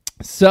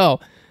 So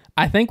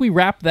I think we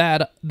wrap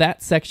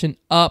that section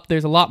up.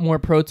 There's a lot more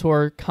Pro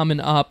Tour coming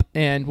up,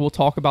 and we'll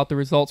talk about the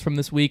results from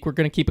this week. We're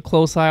going to keep a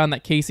close eye on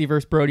that Casey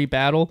versus Brody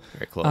battle.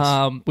 Very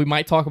close. We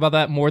might talk about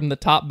that more than the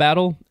top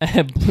battle.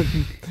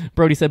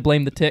 Brody said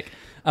blame the tick.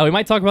 We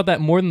might talk about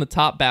that more than the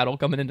top battle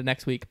coming into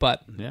next week,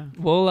 but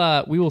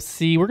we will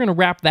see. We're going to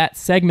wrap that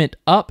segment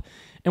up,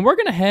 and we're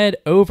going to head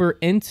over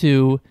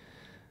into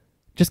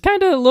just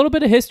kind of a little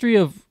bit of history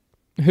of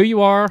who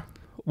you are,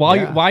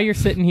 why you're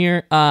sitting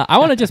here. I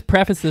want to just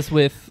preface this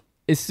with,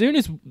 as soon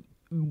as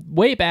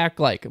way back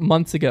like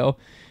months ago,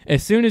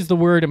 as soon as the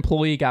word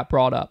employee got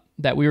brought up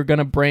that we were going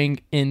to bring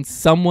in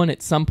someone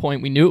at some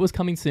point, we knew it was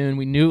coming soon.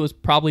 We knew it was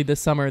probably this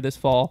summer or this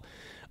fall.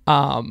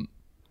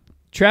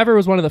 Trevor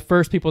was one of the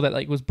first people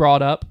that was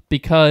brought up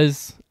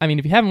because, I mean,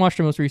 if you haven't watched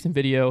our most recent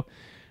video,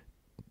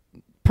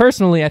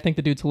 personally, I think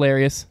the dude's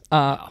hilarious.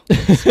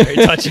 It's very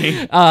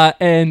touching.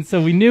 And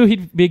so we knew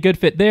he'd be a good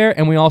fit there,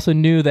 and we also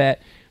knew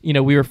that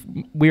we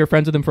were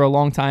friends with him for a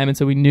long time, and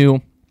so we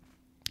knew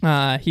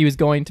he was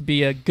going to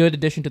be a good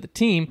addition to the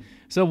team.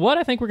 So what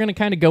I think we're going to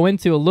kind of go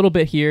into a little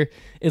bit here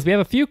is we have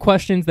a few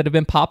questions that have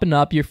been popping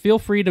up. You feel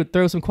free to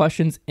throw some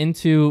questions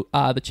into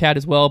the chat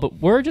as well, but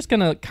we're just going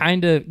to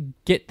kind of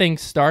get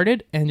things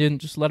started and then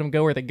just let them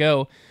go where they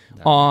go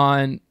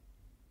on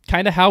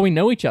kind of how we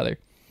know each other.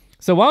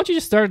 So why don't you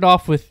just start it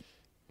off with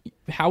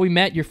how we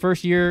met, your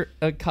first year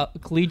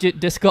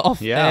collegiate disc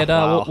golf, and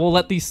we'll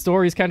let these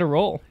stories kind of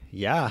roll.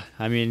 Yeah,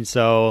 I mean,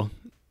 so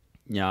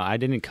I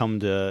didn't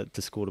come to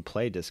school to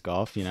play disc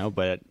golf,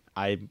 but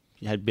I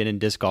had been in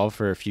disc golf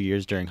for a few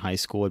years during high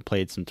school. I'd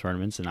played some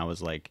tournaments, and I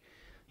was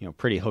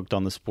pretty hooked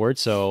on the sport.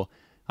 So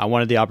I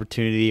wanted the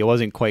opportunity. It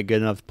wasn't quite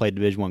good enough to play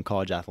Division I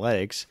college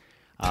athletics,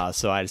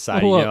 so I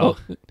decided,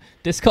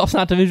 disc golf's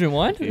not Division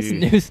I.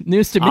 It's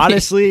news to me.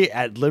 Honestly,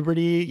 at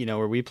Liberty,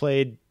 where we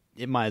played,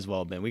 it might as well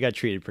have been. We got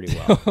treated pretty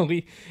well.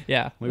 we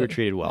were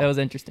treated well. That was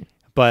interesting.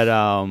 But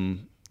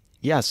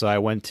so I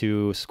went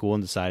to school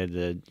and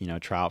decided to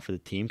try out for the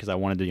team because I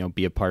wanted to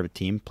be a part of a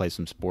team, play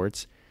some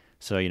sports.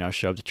 So,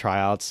 show up to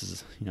tryouts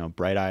as,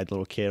 bright-eyed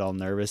little kid, all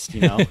nervous,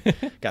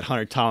 Got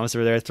Hunter Thomas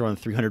over there throwing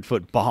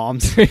 300-foot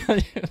bombs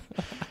in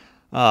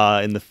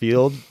the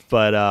field.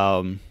 But,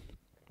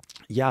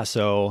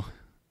 so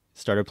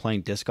started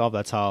playing disc golf.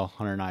 That's how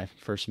Hunter and I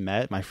first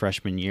met, my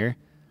freshman year.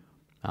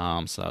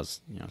 So that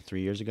was,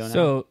 3 years ago now.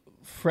 So,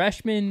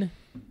 freshman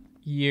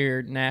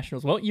year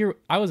nationals. What year?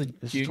 I was a junior.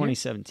 This is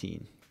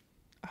 2017.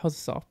 I was a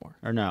sophomore.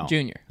 Or no.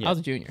 Junior. Yeah. I was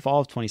a junior. Fall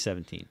of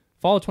 2017.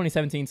 Fall of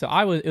 2017. So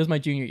it was my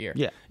junior year.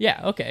 Yeah. Yeah,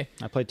 okay.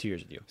 I played 2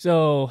 years with you.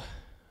 So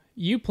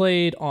you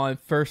played on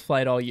First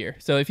Flight all year.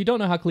 So if you don't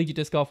know how collegiate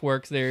disc golf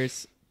works,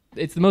 it's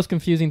the most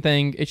confusing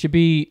thing. It should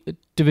be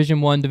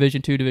Division I,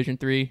 Division II, Division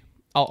III.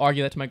 I'll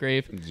argue that to my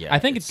grave. Yeah, I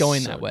think it's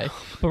going that way.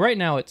 But right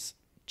now it's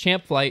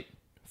Champ Flight,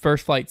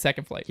 First Flight,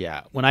 Second Flight.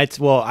 Yeah.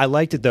 I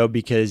liked it though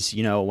because,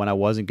 when I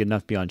wasn't good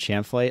enough to be on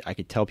Champ Flight, I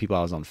could tell people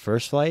I was on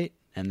First Flight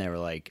and they were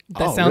like,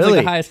 that sounds really?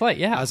 like the highest flight.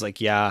 Yeah. I was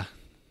like, yeah.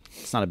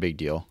 It's not a big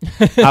deal.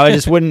 I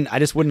just wouldn't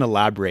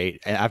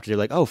elaborate after they're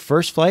like, "Oh,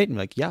 First Flight," and I'm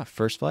like, "Yeah,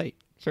 First Flight."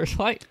 First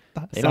Flight.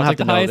 They don't have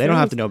to know. They don't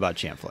have to know about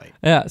Champ Flight.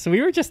 Yeah. So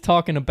we were just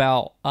talking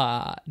about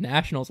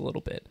nationals a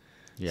little bit.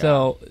 Yeah.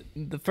 So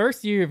the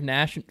first year of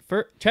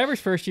Trevor's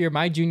first year,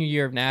 my junior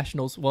year of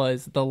nationals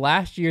was the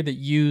last year that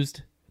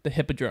used the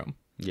Hippodrome.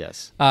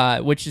 Yes.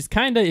 Which is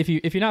kind of, if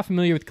you're not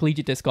familiar with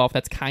collegiate disc golf,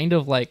 that's kind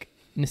of like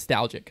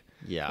nostalgic.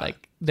 Yeah.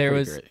 Like there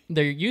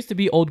used to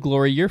be Old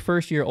Glory. Your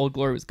first year, Old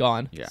Glory was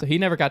gone. Yeah. So he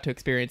never got to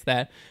experience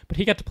that. But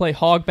he got to play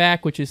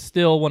Hogback, which is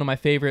still one of my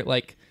favorite,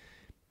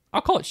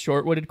 I'll call it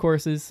short-wooded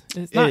courses.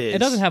 It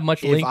doesn't have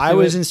much length. If I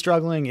wasn't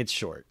struggling, it's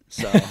short.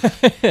 So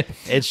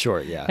it's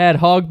short, yeah. Had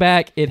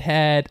Hogback. It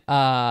had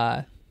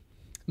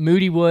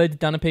Moody Woods,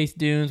 Dunapace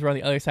Dunes were on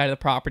the other side of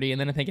the property,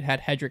 and then I think it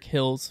had Hedrick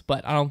Hills,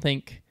 but I don't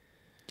think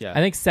Yeah. I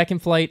think Second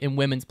Flight and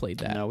Women's played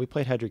that. No, we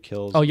played Hedrick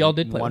Hills. Oh, y'all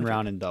did play one Hedrick.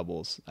 round in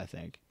doubles, I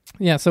think.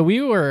 Yeah, so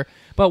we were.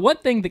 But one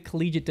thing that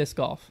collegiate disc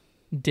golf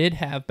did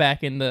have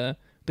back in the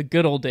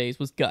good old days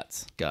was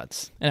guts.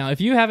 Guts. Now, if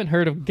you haven't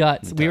heard of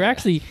guts, we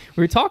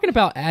were talking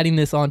about adding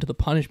this onto the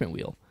punishment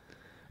wheel,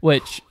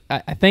 which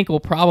I think will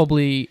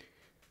probably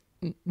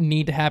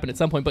need to happen at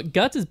some point. But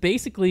guts is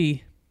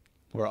basically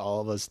where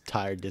all of us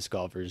tired disc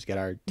golfers get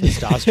our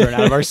testosterone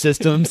out of our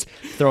systems,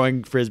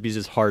 throwing frisbees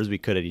as hard as we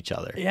could at each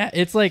other. Yeah,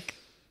 it's like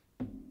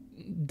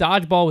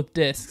dodgeball with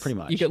discs. Pretty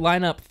much. You could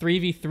line up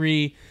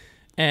 3v3,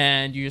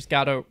 and you just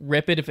got to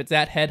rip it. If it's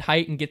at head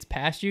height and gets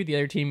past you, the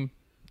other team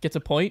gets a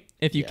point.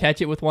 If you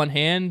catch it with one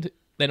hand,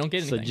 they don't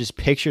get anything. So just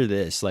picture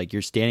this. Like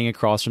you're standing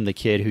across from the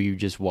kid who you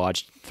just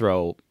watched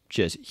throw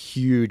just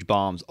huge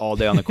bombs all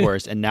day on the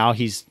course, and now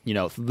he's,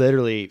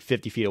 literally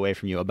 50 feet away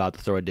from you about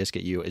to throw a disc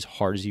at you as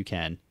hard as you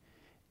can,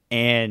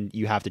 and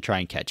you have to try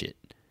and catch it.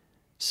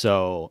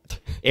 So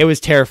it was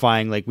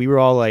terrifying. Like we were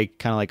all like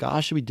kind of like,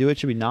 oh, should we do it?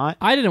 Should we not?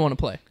 I didn't want to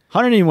play.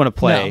 Hunter didn't want to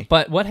play. No,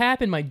 but what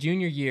happened my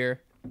junior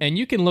year, and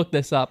you can look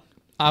this up.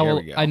 Here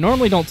we go. I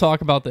normally don't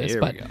talk about this, Here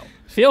but we go.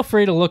 feel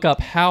free to look up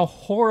how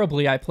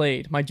horribly I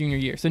played my junior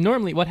year. So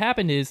normally what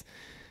happened is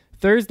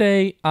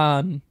Thursday,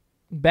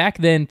 back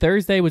then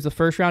Thursday was the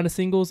first round of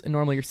singles, and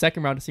normally your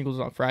second round of singles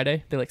was on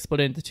Friday. They like split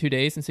it into 2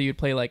 days, and so you'd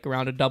play like a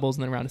round of doubles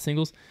and then a round of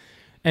singles.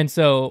 And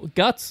so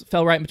guts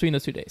fell right in between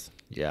those 2 days.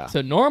 Yeah.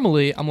 So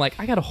normally I'm like,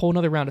 I got a whole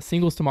nother round of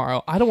singles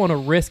tomorrow. I don't want to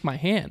risk my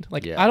hand. I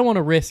don't want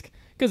to risk,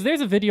 because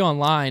there's a video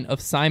online of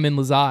Simon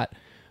Lizotte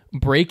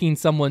breaking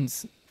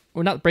someone's,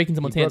 or not breaking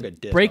someone's hand,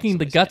 breaking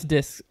the guts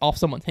disc off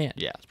someone's hand.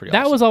 Yeah, it's pretty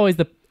That awesome. was always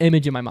the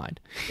image in my mind,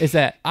 is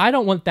that I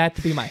don't want that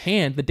to be my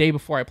hand the day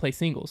before I play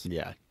singles.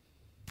 Yeah.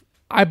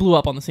 I blew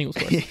up on the singles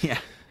course. Yeah.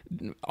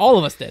 All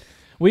of us did.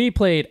 We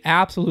played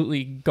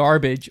absolutely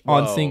garbage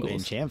on singles. In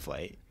Champ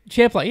Flight.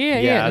 Champ Flight,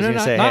 yeah. I was No,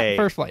 gonna say, not hey,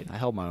 First Flight. I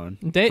held my own.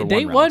 Day for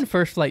one one, round.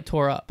 First Flight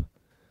tore up.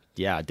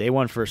 Yeah, day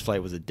one First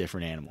Flight was a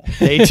different animal.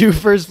 Day two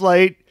First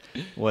Flight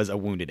was a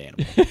wounded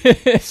animal.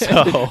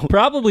 So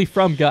Probably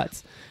from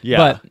guts.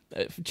 Yeah.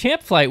 But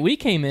Champ Flight, we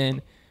came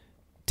in,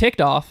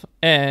 ticked off,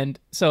 and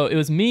so it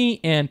was me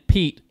and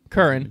Pete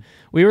Curran.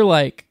 We were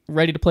like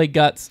ready to play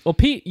guts. Well,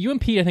 you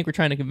and Pete, I think, were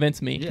trying to convince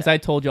me, because I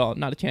told y'all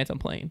not a chance I'm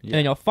playing.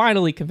 And y'all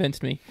finally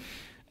convinced me.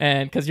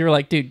 And because you were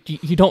like, dude,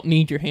 you don't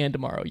need your hand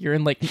tomorrow. You're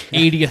in like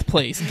 80th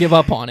place. Give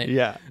up on it.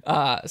 Yeah.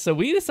 So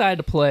we decided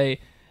to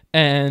play,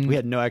 and We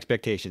had no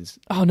expectations.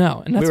 oh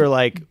no, and that's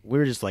We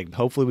were just like,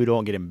 hopefully we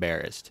don't get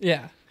embarrassed.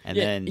 yeah. And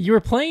Yeah, then you were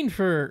playing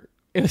for,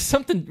 it was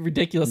something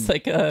ridiculous,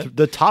 like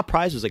the top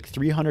prize was like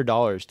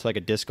 $300 to like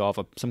a disc golf,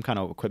 some kind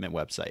of equipment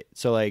website.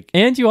 So like,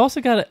 and you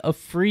also got a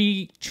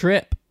free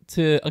trip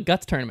to a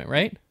guts tournament,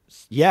 right?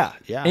 yeah.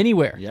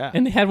 Anywhere. Yeah.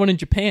 And they had one in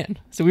Japan.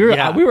 So we were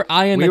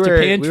eyeing we that were,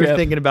 Japan we trip. were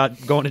thinking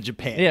about going to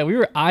Japan. Yeah, we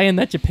were eyeing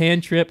that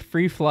Japan trip,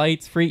 free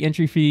flights, free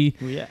entry fee.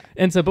 Yeah.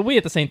 And so, but we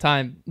at the same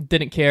time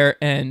didn't care.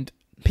 And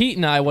Pete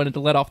and I wanted to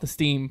let off the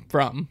steam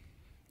from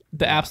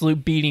the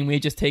absolute beating we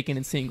had just taken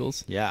in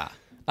singles. Yeah.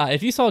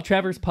 If you saw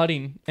Trevor's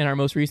putting in our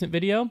most recent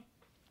video,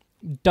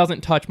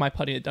 doesn't touch my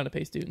putting at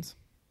Dunapay Students.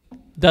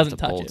 Doesn't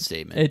It's a touch bold it.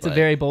 statement. It's a but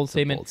very bold it's a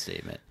statement. bold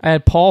statement. I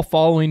had Paul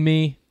following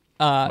me.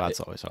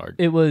 That's always hard.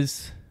 It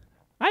was,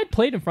 I had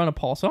played in front of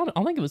Paul, so I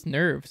don't think it was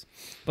nerves,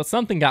 but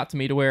something got to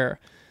me to where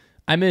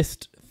I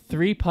missed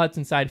 3 putts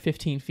inside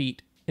 15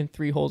 feet in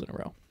 3 holes in a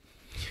row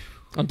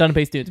on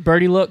Dunapay Students.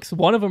 Birdie looks,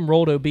 one of them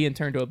rolled OB and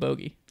turned to a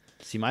bogey.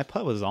 See, my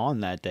putt was on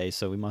that day,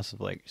 so we must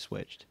have like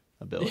switched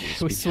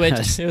abilities. We because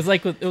switched. It was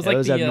like it the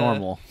was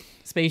abnormal.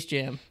 Space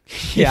Jam.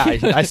 Yeah,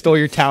 I stole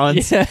your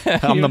talents. Yeah.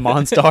 I'm the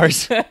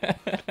Monstars.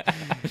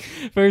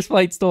 First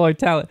Flight stole our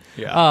talent.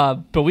 Yeah.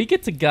 But we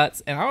get to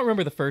guts, and I don't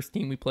remember the first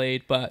team we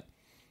played, but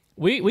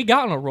we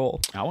got on a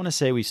roll. I want to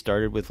say we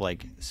started with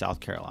like South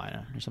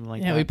Carolina or something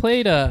like that. Yeah, we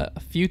played a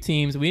few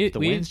teams. The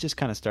wins just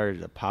kind of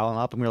started piling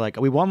up, and we were like,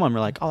 we won one.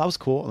 We're like, oh, that was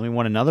cool. And we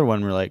won another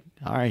one. We're like,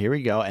 all right, here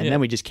we go. And then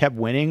we just kept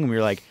winning. And we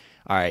were like,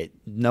 all right,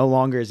 no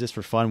longer is this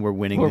for fun. We're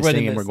winning this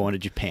thing, and we're going to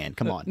Japan.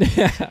 Come on.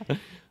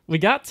 We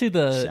got to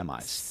the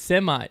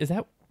semi. Is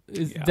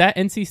that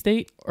NC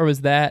State, or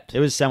was that? It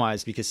was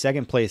semis because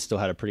second place still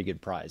had a pretty good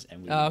prize,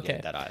 and we didn't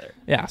get that either.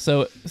 Yeah,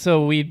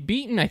 so we'd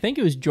beaten, I think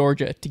it was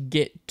Georgia, to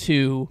get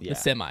to the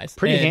semis.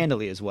 Pretty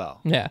handily as well.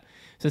 Yeah.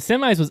 So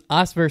semis was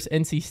us versus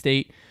NC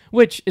State,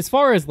 which as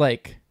far as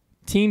like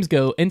teams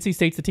go, NC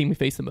State's the team we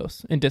faced the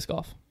most in disc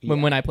golf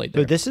when I played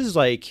there. But this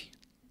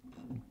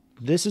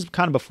is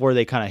kind of before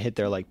they kind of hit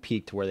their like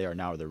peak to where they are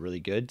now, where they're really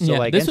good. So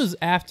like this was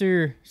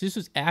after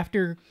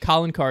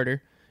Colin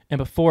Carter and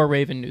before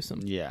Raven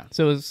Newsom. Yeah.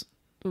 So it was,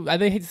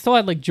 they still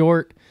had like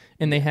Jort,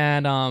 and they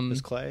had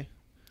was Clay.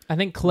 I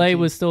think Clay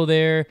was still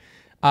there.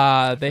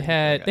 They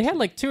had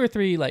like 2 or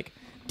 3 like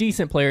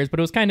decent players, but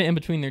it was kind of in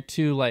between their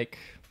 2 like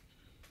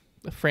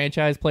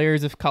franchise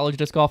players, if college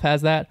disc golf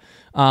has that.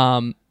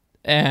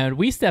 And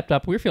we stepped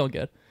up. We were feeling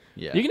good.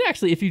 Yeah. You can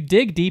actually, if you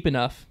dig deep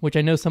enough, which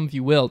I know some of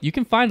you will, you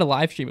can find a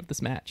live stream of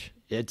this match.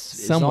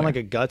 It's on like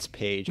a Guts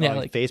page, on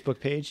a Facebook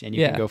page, and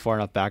you can go far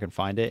enough back and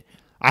find it.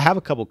 I have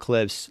a couple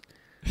clips.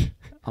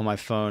 on my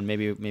phone.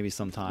 Maybe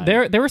sometime.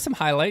 There were some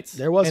highlights.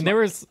 There was some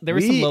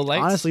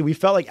lowlights. Honestly, we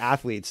felt like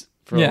athletes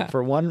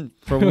for one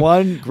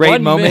great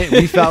One moment.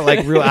 We felt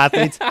like real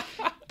athletes.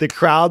 The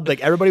crowd,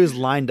 like everybody was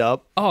lined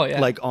up. Oh yeah,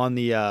 like on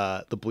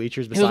the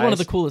bleachers. It was one of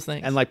the coolest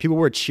things. And like people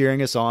were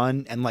cheering us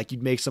on, and like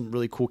you'd make some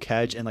really cool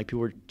catch, and like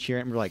people were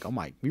cheering. And we're like, oh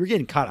my, we were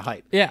getting kind of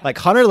hype. Yeah, like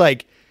Hunter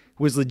like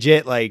was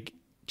legit like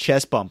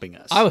chest bumping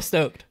us. I was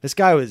stoked. This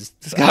guy was.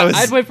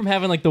 I'd went from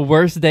having like the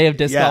worst day of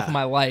disc golf in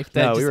my life to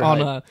just on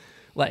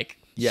hyped.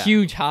 a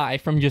huge high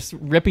from just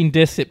ripping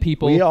discs at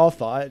people. We all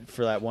thought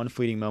for that one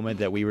fleeting moment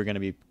that we were going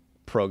to be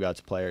pro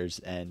Guts players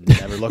and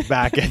never look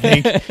back, I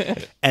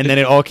think. And then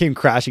it all came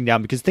crashing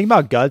down because the thing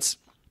about Guts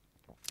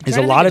is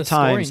a lot of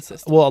times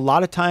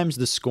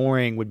the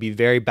scoring would be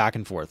very back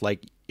and forth.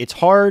 Like it's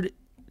hard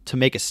to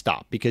make a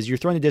stop because you're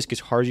throwing the disc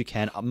as hard as you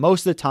can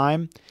most of the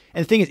time.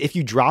 And the thing is, if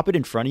you drop it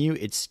in front of you,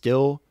 it's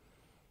still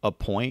a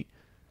point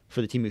for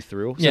the team who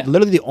threw. So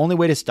literally the only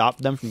way to stop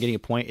them from getting a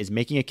point is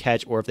making a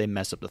catch or if they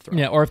mess up the throw.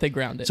 Yeah, or if they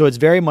ground it. So it's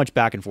very much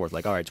back and forth.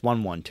 Like, all right, it's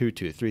 1-1,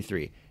 2-2,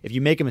 3-3. If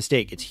you make a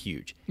mistake, it's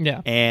huge. Yeah.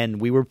 And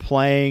we were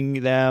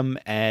playing them,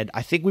 and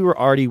I think we were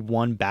already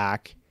one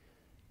back.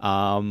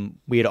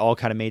 We had all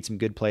kind of made some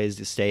good plays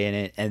to stay in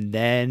it. And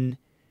then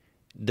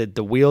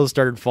the wheels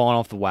started falling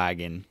off the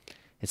wagon.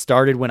 It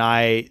started when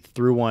I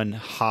threw one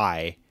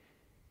high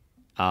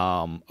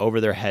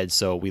over their heads,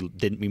 so we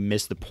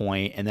missed the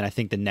point, and then I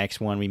think the next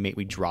one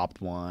we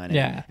dropped one,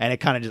 and it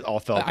kind of just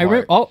all fell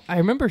apart. I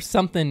remember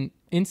something.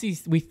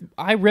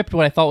 I ripped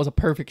what I thought was a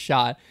perfect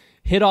shot,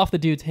 hit off the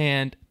dude's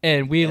hand,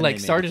 and we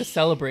started to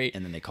celebrate,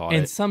 and then they caught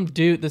and it. some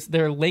dude,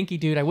 their lanky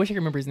dude, I wish I could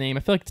remember his name. I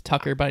feel like it's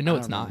Tucker, but I know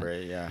it's not.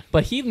 Yeah.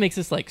 But he makes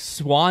this like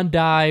swan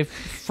dive,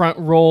 front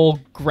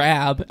roll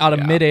grab out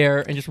of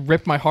midair, and just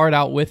ripped my heart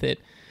out with it,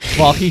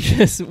 while he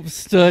just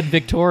stood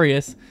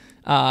victorious.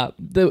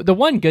 The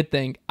one good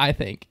thing I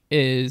think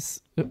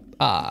is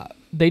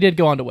they did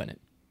go on to win it.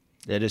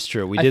 That is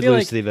true. We did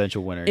lose to the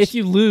eventual winners. If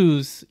you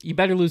lose, you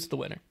better lose to the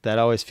winner. That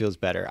always feels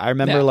better. I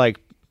remember like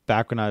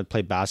back when I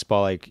played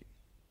basketball, like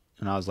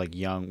when I was like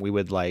young, we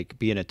would like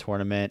be in a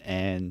tournament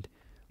and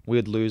we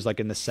would lose like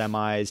in the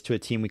semis to a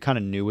team we kind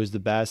of knew was the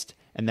best,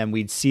 and then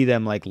we'd see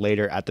them like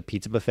later at the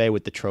pizza buffet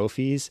with the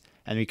trophies,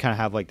 and we kind of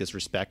have like this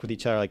respect with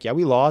each other. Like, yeah,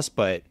 we lost,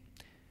 but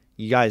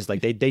you guys, like,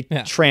 they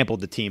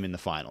trampled the team in the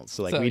finals.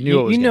 So, like, we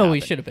knew it was going to happen.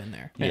 We should have been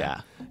there.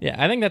 Yeah. Yeah,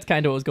 I think that's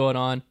kind of what was going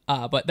on.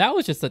 But that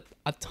was just a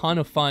ton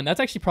of fun. That's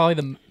actually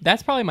probably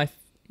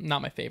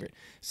not my favorite.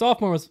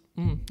 Sophomore was,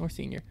 or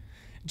senior.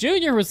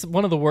 Junior was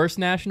one of the worst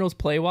nationals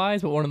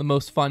play-wise, but one of the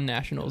most fun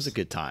nationals. It was a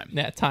good time.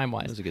 Yeah,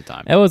 time-wise. It was a good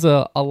time. It was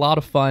a lot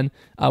of fun.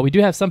 We do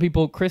have some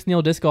people, Chris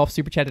Neal Disc Golf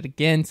super chatted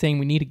again saying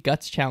we need a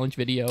Guts challenge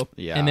video.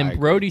 Yeah, and then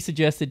Brody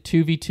suggested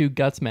 2v2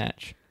 Guts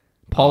match.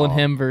 Paul and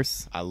him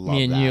versus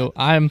me and you.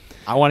 I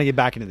want to get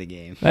back into the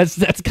game.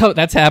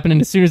 That's happening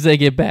as soon as they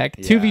get back.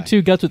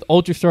 2v2 Guts with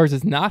Ultra Stars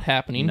is not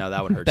happening. No,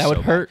 that would hurt. That would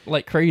hurt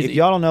like crazy. If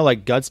y'all don't know,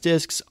 like Guts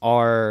discs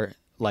are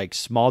like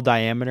small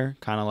diameter,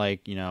 kind of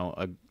like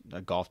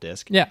a golf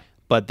disc. Yeah.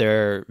 But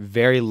they're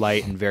very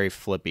light and very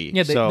flippy.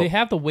 Yeah, they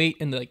have the weight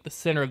in the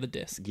center of the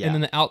disc, and then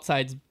the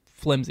outside's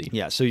flimsy.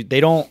 Yeah, so they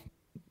don't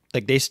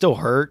they still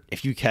hurt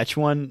if you catch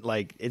one.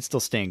 Like it still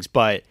stings,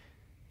 but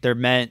they're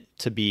meant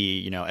to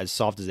be, as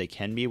soft as they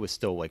can be with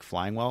still like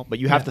flying well. But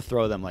you have to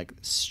throw them like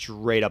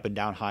straight up and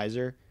down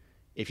hyzer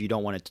if you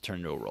don't want it to turn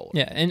into a roller.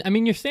 Yeah, and I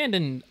mean you're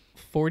standing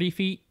 40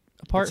 feet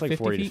apart, it's like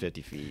 50 40 feet. to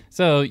 50 feet.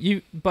 So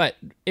but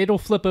it'll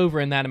flip over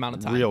in that amount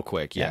of time. Real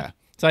quick, yeah.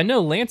 So I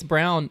know Lance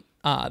Brown,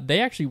 they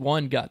actually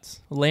won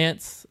Guts.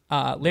 Lance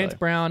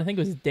Brown, I think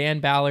it was Dan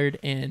Ballard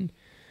and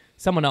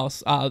someone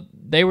else.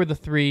 They were the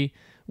three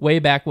way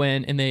back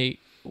when, and they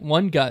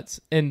won Guts.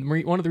 And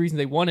one of the reasons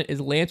they won it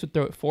is Lance would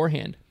throw it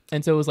forehand.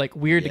 And so it was like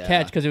weird to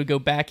catch because it would go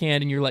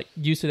backhand and you're like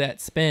used to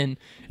that spin,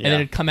 and then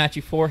it'd come at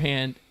you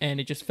forehand, and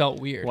it just felt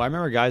weird. Well, I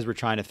remember guys were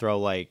trying to throw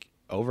like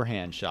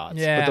overhand shots.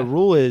 Yeah. But the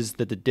rule is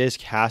that the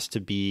disc has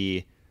to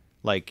be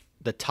like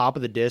the top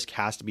of the disc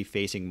has to be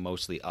facing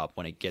mostly up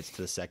when it gets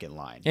to the second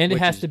line. And it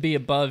has to be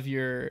above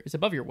your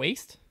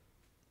waist?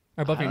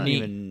 Or above your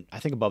knee? I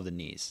think above the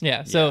knees.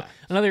 Yeah. So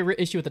another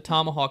issue with the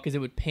tomahawk is it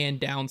would pan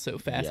down so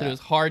fast that it was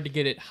hard to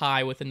get it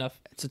high with enough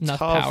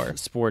power.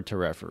 Sport to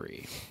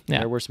referee. Yeah.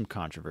 There were some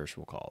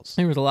controversial calls.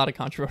 There was a lot of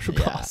controversial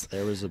calls.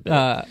 There was a bit.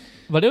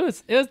 But it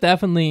was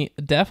definitely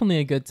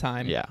a good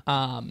time. Yeah.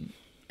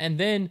 And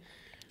then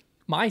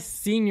my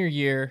senior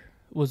year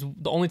was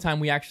the only time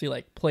we actually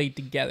like played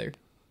together.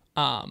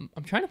 I'm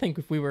trying to think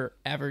if we were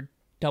ever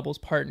doubles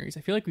partners. I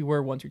feel like we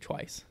were once or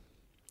twice.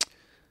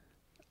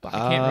 But I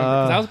can't remember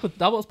because I was with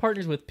doubles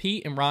partners with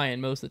Pete and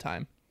Ryan most of the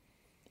time.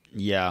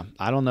 Yeah,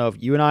 I don't know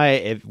if you and I,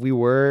 if we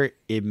were,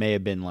 it may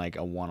have been like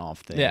a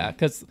one-off thing. Yeah,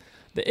 because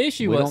the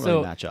issue was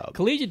match up.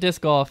 Collegiate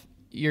disc golf,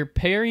 your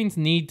pairings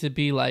need to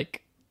be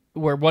like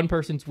where one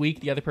person's weak,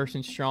 the other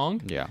person's strong.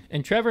 Yeah,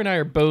 and Trevor and I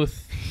are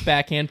both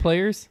backhand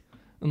players,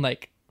 and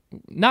like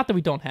not that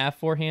we don't have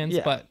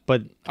forehands,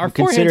 but our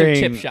forehands are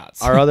chip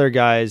shots. Our other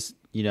guys,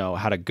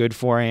 had a good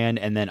forehand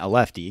and then a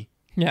lefty.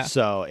 Yeah.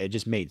 So it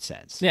just made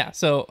sense. Yeah,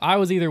 so I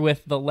was either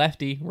with the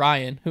lefty,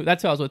 Ryan,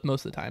 that's who I was with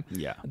most of the time.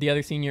 Yeah. The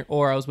other senior,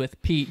 or I was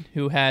with Pete,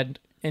 who had,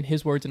 in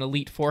his words, an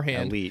elite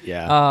forehand. Elite,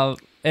 yeah.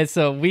 And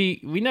so we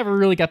never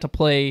really got to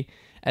play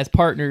as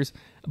partners,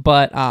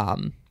 but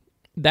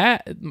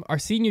that our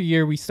senior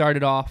year we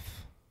started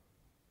off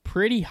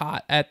pretty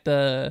hot at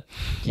the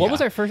what was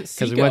our first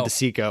because we went to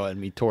Seco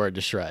and we tore it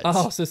to shreds.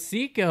 Oh, so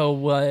Seco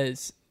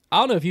was, I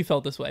don't know if you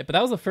felt this way, but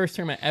that was the first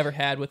tournament I ever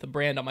had with a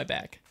brand on my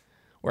back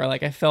where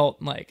like I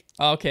felt like,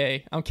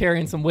 okay, I'm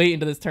carrying some weight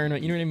into this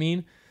tournament, you know what I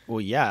mean?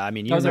 Well, yeah, I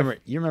mean, you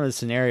remember the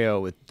scenario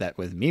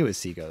with me with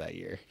Seco that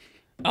year.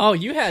 Oh,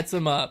 you had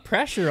some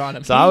pressure on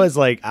him. So I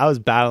was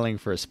battling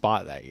for a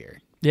spot that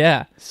year.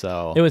 Yeah.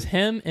 So it was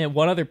him and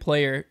one other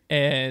player,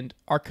 and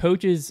our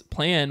coach's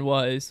plan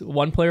was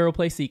one player will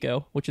play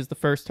Seco, which is the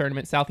first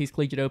tournament, Southeast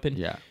Collegiate Open.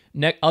 Yeah.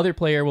 Other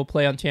player will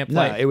play on Champ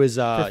Flight. No, it was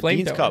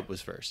Dean's Cup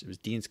was first. It was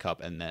Dean's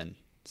Cup and then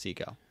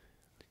Seco.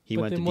 He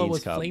went to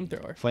Dean's Cup.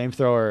 Flamethrower?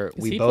 Flamethrower,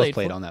 we both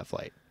played on that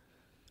flight.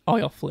 Oh,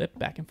 y'all flip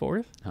back and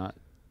forth?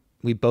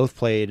 We both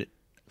played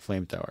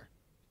Flamethrower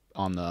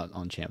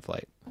on Champ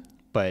Flight.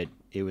 But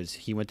he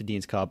went to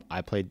Dean's Cup.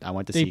 I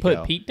went to Seco. Did he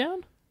put Pete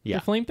down? Yeah.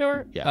 The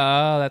Flamethrower? Yeah.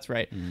 Oh, that's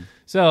right. Mm-hmm.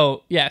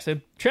 So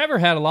Trevor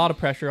had a lot of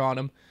pressure on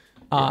him.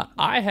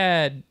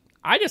 I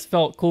just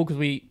felt cool because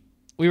we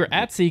were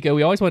at Seco.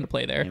 We always wanted to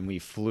play there. And we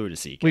flew to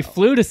Seco.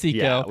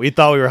 Yeah, we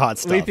thought we were hot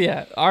stuff.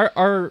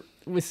 Our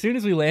as soon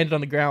as we landed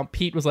on the ground,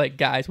 Pete was like,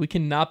 guys, we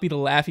cannot be the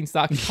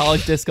laughingstock in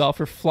college disc golf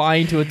for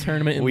flying to a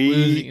tournament and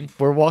losing.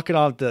 We're walking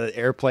off the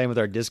airplane with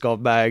our disc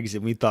golf bags,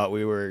 and we thought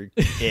we were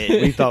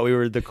it. We thought we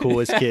were the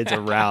coolest kids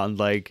around.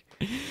 Like,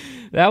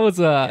 that was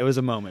it was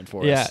a moment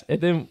for us.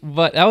 Yeah,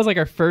 but that was like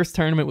our first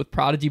tournament with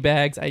Prodigy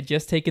bags. I had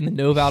just taken the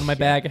Nova out of my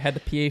bag. I had the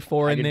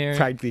PA4 in there. I could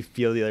practically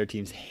feel the other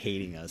teams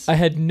hating us. I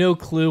had no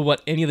clue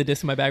what any of the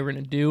discs in my bag were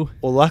going to do.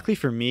 Well, luckily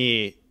for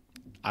me,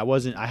 I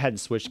hadn't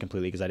switched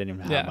completely because I didn't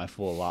even have my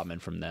full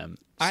allotment from them.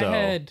 So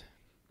I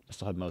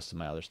still had most of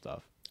my other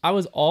stuff. I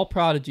was all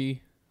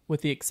Prodigy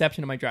with the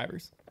exception of my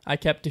drivers. I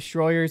kept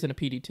Destroyers and a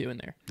PD2 in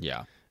there.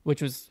 Yeah.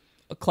 Which was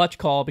a clutch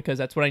call because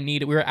that's what I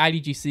needed. We were at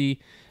IDGC.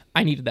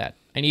 I needed that.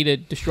 I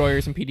needed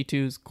Destroyers and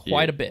PD2s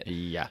quite a bit.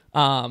 Yeah.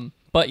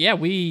 But yeah,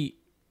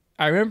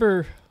 I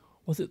remember,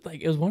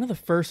 it was one of the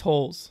first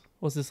holes.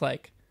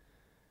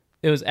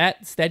 It was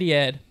at Steady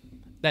Ed,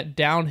 that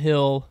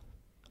downhill.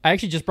 I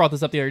actually just brought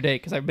this up the other day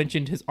because I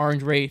mentioned his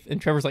orange Wraith,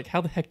 and Trevor's like,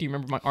 how the heck do you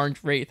remember my orange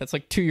Wraith? That's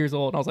like 2 years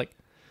old. And I was like,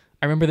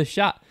 I remember this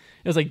shot.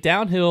 It was like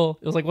downhill.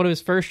 It was like one of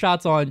his first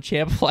shots on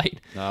Champ Flight.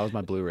 No, that was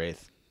my blue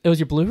Wraith. It was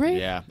your blue Wraith?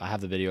 Yeah, I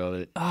have the video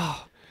of it.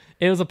 Oh,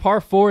 it was a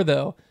par 4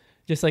 though.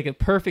 Just like a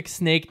perfect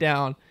snake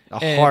down.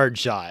 Hard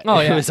shot.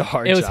 Oh, yeah. It was a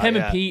hard shot. It was him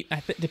and Pete.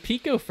 Did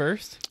Pete go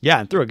first? Yeah,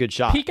 and threw a good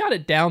shot. Pete got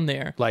it down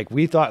there. Like,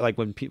 we thought, like,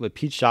 what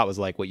Pete's shot was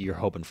like what you're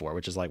hoping for,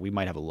 which is like, we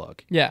might have a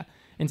look. Yeah.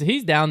 And so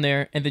he's down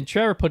there, and then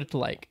Trevor put it to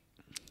like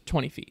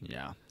 20 feet.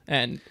 Yeah.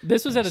 And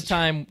this was at a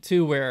time,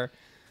 too, where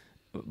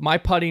my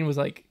putting was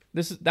like,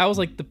 that was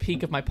like the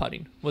peak of my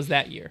putting was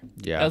that year.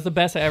 Yeah. That was the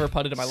best I ever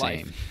putted in my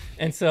life.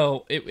 And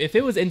so if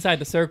it was inside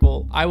the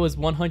circle, I was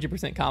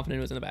 100% confident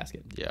it was in the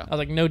basket. Yeah. I was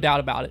like, no doubt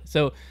about it.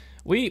 So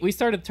we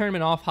started the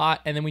tournament off hot,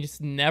 and then we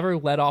just never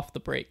let off the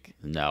brake.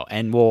 No.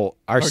 And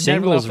our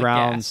singles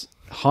rounds,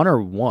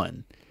 Hunter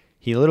won.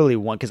 He literally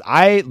won because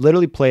I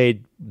literally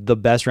played the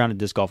best round of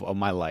disc golf of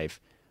my life.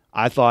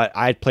 I thought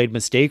I had played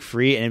mistake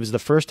free, and it was the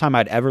first time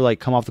I'd ever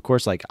like come off the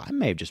course like I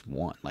may have just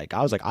won. Like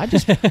I was like I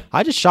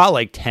just shot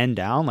like 10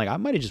 down, like I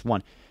might have just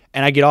won.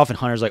 And I get off and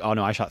Hunter's like, "Oh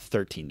no, I shot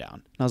 13 down."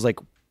 And I was like,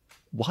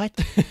 "What?"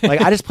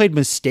 Like I just played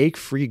mistake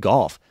free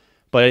golf.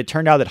 But it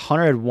turned out that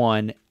Hunter had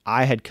won,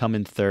 I had come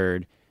in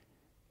third,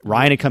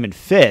 Ryan had come in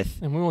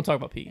fifth, and we won't talk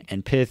about Pete.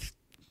 And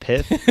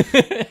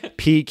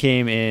Pete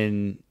came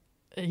in.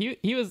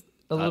 He was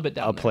a little bit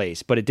down a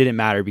place, but it didn't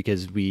matter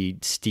because we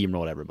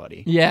steamrolled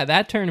everybody. Yeah,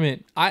 that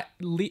tournament,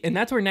 and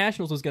that's where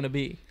Nationals was going to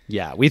be.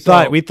 Yeah, we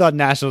thought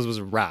Nationals was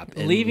a wrap.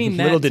 Leaving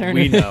that little did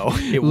we know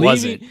it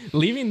wasn't.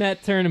 Leaving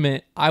that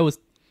tournament, I was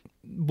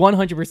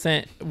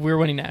 100% we're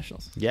winning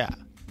Nationals. Yeah,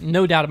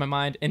 no doubt in my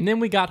mind. And then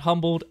we got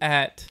humbled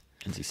at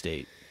NC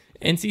State.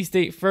 NC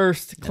State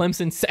first,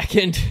 Clemson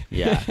second.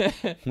 Yeah,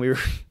 we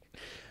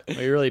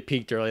really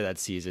peaked early that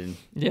season.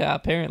 Yeah,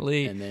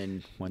 apparently. And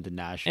then went to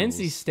Nationals.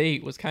 NC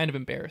State was kind of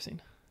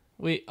embarrassing.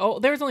 There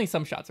was only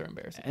some shots that were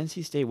embarrassing.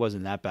 NC State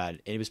wasn't that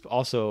bad. It was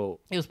also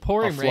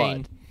pouring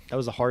rain. That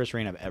was the hardest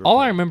rain I've ever All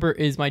played. I remember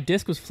is my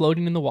disc was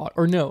floating in the water.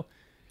 Or no,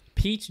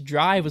 Pete's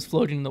drive was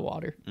floating in the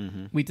water.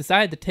 Mm-hmm. We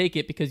decided to take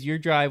it because your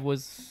drive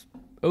was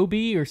OB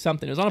or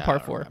something. It was on a par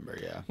 4. Remember,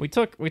 yeah. We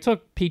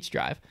took Pete's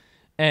drive,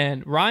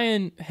 and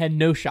Ryan had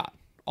no shot.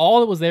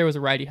 All that was there was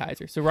a righty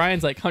hyzer. So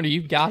Ryan's like, Hunter,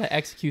 you've got to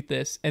execute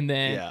this, and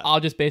then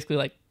I'll just basically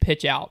like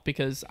pitch out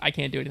because I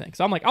can't do anything.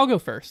 So I'm like, I'll go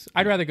first.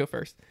 I'd rather go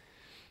first.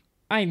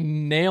 I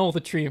nail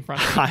the tree in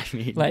front of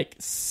me. Like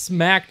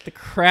smacked the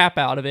crap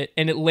out of it,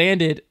 and it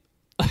landed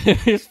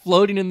just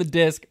floating in the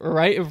disc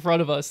right in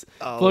front of us,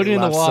 floating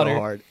in the water. So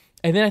hard.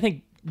 And then I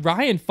think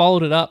Ryan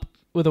followed it up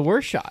with a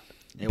worse shot.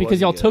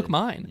 because y'all took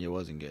mine. It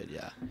wasn't good.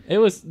 Yeah, that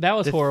was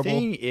the horrible. The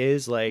thing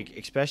is, like,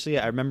 especially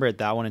I remember at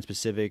that one in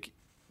specific,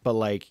 but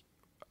like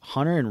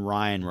Hunter and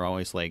Ryan were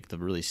always like the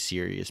really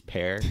serious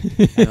pair,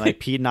 and like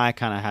Pete and I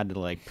kind of had to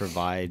like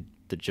provide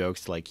the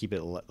jokes to like keep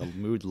it the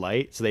mood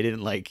light, so they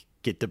didn't like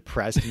get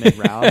depressed mid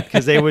round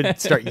because they would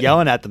start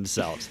yelling at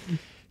themselves.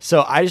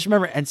 So I just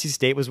remember NC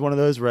State was one of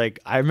those where like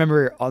I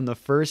remember on the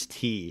first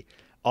tee,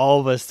 all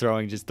of us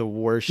throwing just the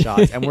worst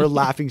shots, and we're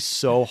laughing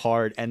so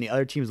hard, and the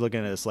other team's looking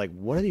at us like,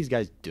 "What are these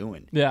guys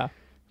doing?" Yeah.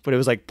 But it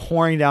was like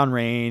pouring down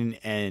rain,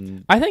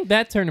 and I think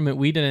that tournament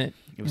we didn't.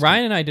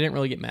 Ryan and I didn't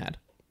really get mad.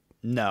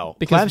 No,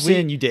 because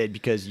Clemson you did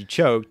because you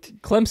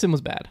choked. Clemson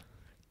was bad.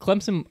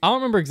 Clemson, I don't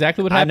remember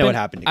exactly what happened. I know what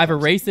happened. I've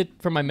erased it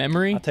from my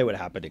memory. I'll tell you what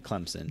happened at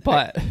Clemson.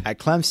 But at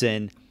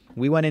Clemson,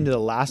 we went into the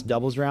last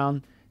doubles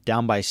round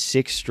down by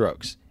 6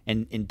 strokes,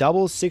 and in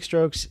doubles, 6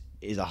 strokes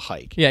is a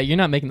hike. Yeah, you're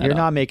not making that up. You're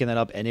not making that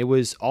up, and it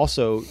was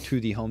also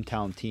to the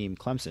hometown team,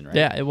 Clemson, right?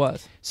 Yeah, it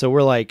was. So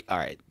we're like, all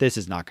right, this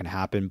is not going to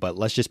happen, but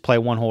let's just play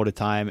one hole at a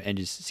time and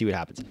just see what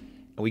happens. And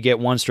we get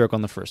 1 stroke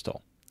on the first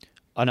hole,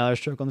 another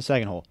stroke on the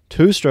second hole,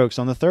 2 strokes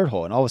on the third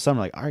hole, and all of a sudden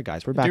we're like, all right,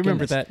 guys, we're back in this. I do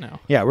remember that now.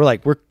 Yeah, we're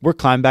like, we're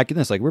climbing back in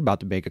this. Like, we're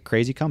about to make a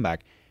crazy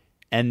comeback.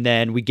 And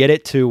then we get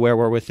it to where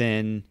we're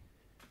within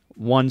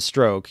 1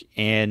 stroke,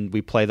 and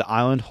we play the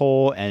island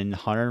hole, and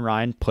Hunter and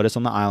Ryan put us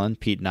on the island,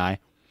 Pete and I,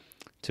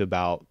 to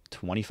about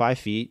 25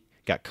 feet.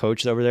 Got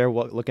coaches over there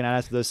looking at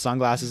us with those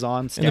sunglasses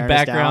on, in the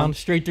background,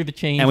 straight through the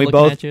chains, and we looking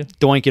both at you.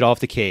 doink it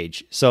off the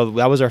cage. So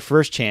that was our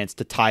first chance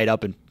to tie it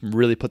up and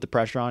really put the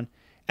pressure on.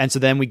 And so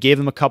then we gave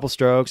them a couple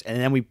strokes, and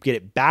then we get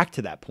it back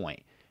to that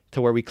point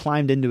to where we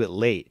climbed into it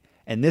late.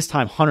 And this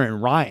time, Hunter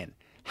and Ryan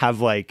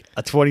have like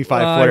a 25-footer.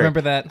 I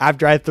remember that.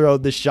 After I throw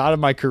the shot of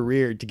my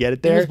career to get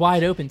it there. It was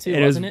wide open too,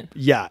 wasn't it?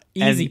 Yeah.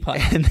 Easy putt.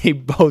 And they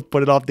both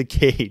put it off the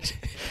cage.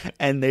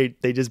 And they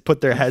just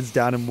put their heads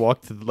down and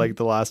walked to like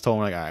the last hole. And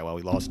we're like, all right, well,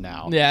 we lost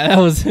now. Yeah, that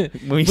was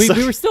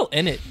we were still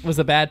in it, was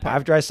the bad part.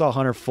 After I saw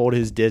Hunter fold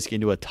his disc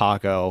into a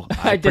taco,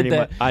 I did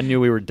that. I knew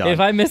we were done. If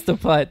I missed a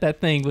putt, that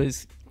thing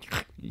was...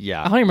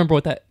 Yeah. I don't even remember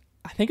what that...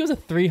 I think it was a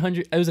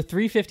 300. It was a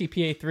 350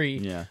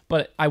 PA3. Yeah.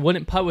 But I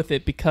wouldn't putt with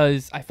it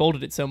because I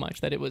folded it so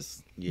much that it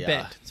was Yeah.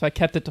 bent. So I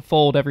kept it to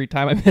fold every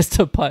time I missed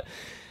a putt.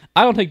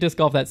 I don't take disc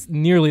golf that's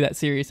nearly that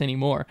serious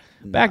anymore.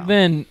 Back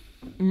then,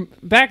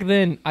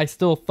 I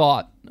still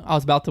thought I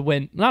was about to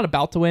win. Not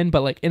about to win,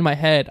 but like in my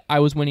head, I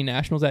was winning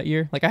nationals that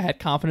year. Like I had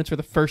confidence for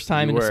the first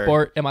time in the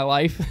sport in my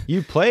life.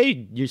 You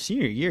played your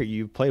senior year.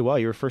 You played well.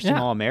 You were first team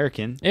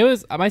All-American. It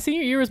was my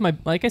senior year was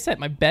like I said,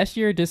 my best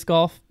year of disc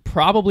golf.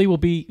 Probably will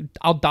be.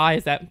 I'll die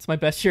as that. It's my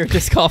best year of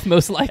disc golf,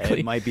 most likely.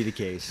 It might be the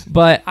case.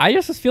 But I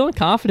just was feeling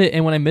confident,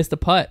 and when I missed a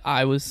putt,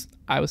 I was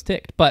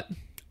ticked. But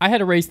I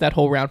had erased that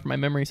whole round from my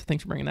memory, so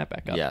thanks for bringing that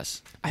back up.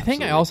 Yes, I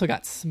think I also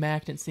got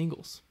smacked in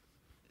singles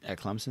at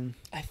Clemson.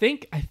 I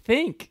think.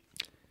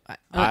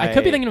 I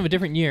could be thinking of a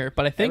different year,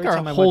 but I think our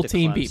whole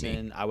team beat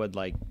me. I would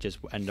like just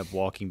end up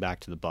walking back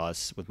to the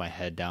bus with my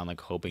head down,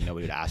 like hoping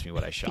nobody would ask me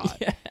what I shot.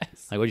 Yes.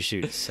 Like, what'd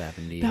you shoot?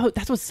 70. No,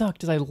 that's what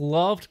sucked. Is I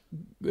loved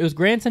it was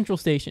Grand Central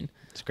Station.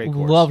 It's a great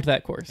course. Loved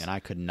that course, and I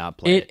could not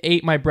play it. It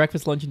ate my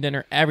breakfast, lunch, and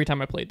dinner every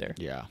time I played there.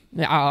 Yeah.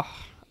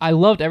 I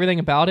loved everything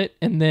about it,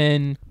 and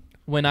then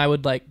when I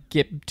would like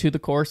get to the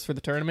course for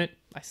the tournament,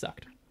 I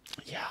sucked.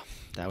 Yeah.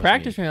 That was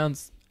practice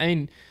rounds. I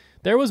mean,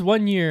 there was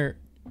one year.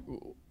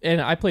 And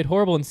I played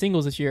horrible in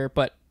singles this year,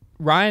 but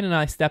Ryan and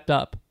I stepped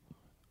up.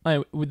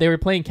 They were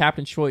playing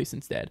Captain's Choice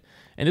instead.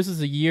 And this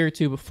was a year or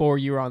two before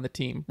you were on the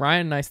team.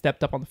 Ryan and I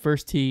stepped up on the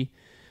first tee,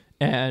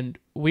 and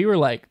we were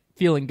like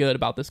feeling good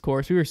about this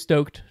course. We were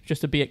stoked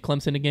just to be at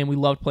Clemson again. We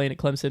loved playing at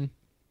Clemson.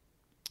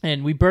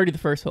 And we birdied the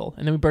first hole,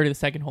 and then we birdied the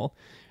second hole,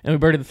 and we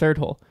birdied the third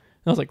hole.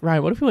 And I was like,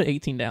 Ryan, what if we went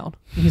 18 down?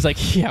 And he's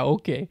like, yeah,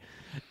 okay.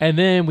 And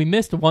then we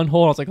missed one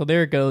hole. I was like, oh,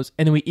 there it goes.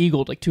 And then we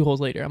eagled like 2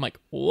 holes later. I'm like,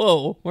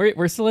 whoa,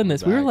 we're still in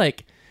this.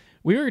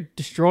 We were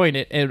destroying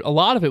it, and a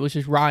lot of it was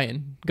just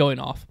Ryan going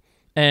off.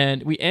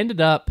 And we ended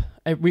up,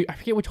 I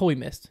forget which hole we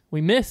missed. We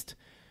missed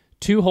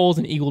 2 holes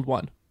and eagled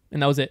 1,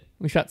 and that was it.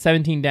 We shot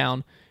 17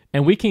 down,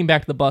 and we came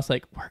back to the bus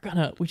like,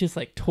 we just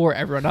like tore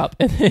everyone up.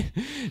 And then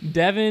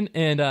Devin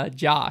and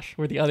Josh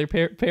were the other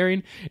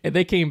pairing, and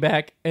they came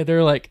back, and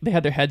they're like, they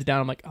had their heads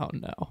down. I'm like, oh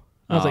no.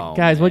 I was like,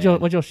 guys,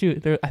 what'd y'all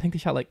shoot? I think they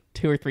shot like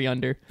 2 or 3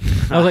 under.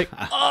 I was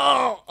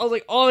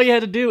like, all you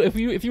had to do, if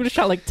you would have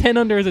shot like 10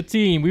 under as a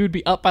team, we would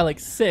be up by like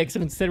 6,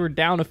 and instead we're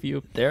down a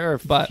few. There are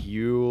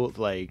few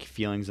like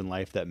feelings in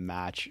life that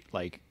match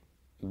like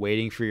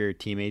waiting for your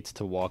teammates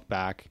to walk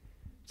back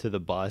to the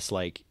bus,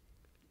 like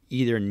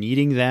either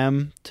needing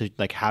them to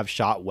like have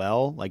shot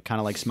well, like kind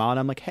of like smiling at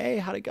them, like, hey,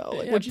 how'd it go?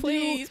 Like, what'd you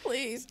do?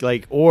 Please.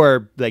 Like,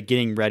 or like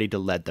getting ready to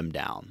let them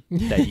down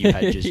that you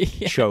had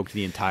just choked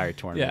the entire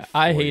tournament. Yeah,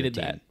 I hated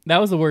that. That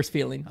was the worst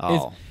feeling.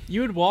 Oh.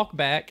 You would walk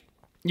back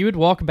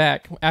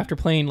after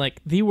playing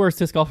like the worst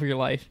disc golf of your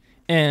life.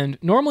 And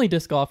normally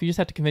disc golf, you just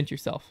have to convince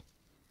yourself.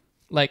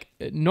 Like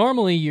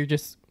normally you're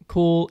just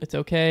cool. It's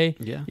okay.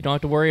 Yeah. You don't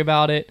have to worry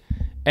about it.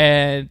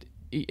 And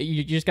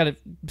you just got to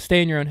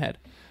stay in your own head.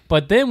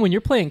 But then when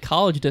you're playing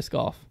college disc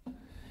golf,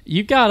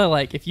 you gotta,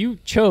 like, if you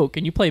choke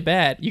and you play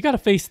bad, you gotta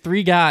face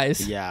 3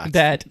 guys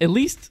that, at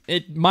least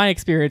in my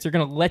experience, are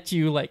gonna let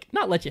you, like,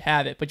 not let you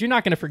have it, but you're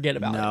not gonna forget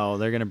about it. No,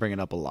 they're gonna bring it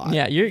up a lot.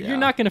 Yeah, you're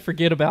not gonna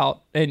forget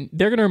about, and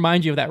they're gonna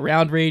remind you of that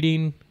round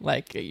rating.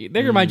 Like, they're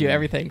gonna remind you of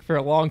everything for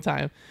a long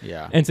time.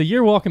 Yeah. And so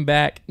you're walking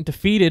back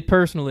defeated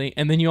personally,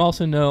 and then you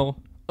also know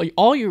at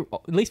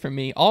least for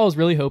me, all I was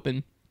really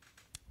hoping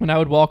when I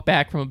would walk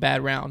back from a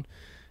bad round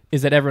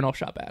is that everyone else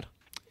shot bad.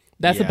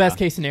 That's the best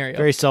case scenario.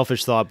 Very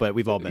selfish thought, but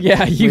we've all been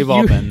there. We've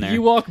all been there.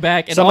 You walk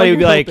back and somebody all would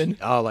be hoping, like,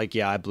 oh, like,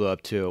 yeah, I blew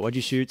up too. What'd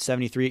you shoot?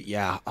 73?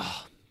 Yeah.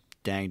 Oh,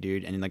 dang,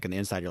 dude. And then, like, on the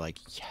inside, you're like,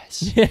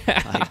 yes. Yeah.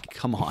 Like,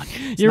 come on.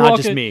 It's not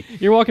just me.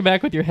 You're walking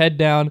back with your head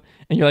down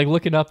and you're like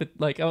looking up at,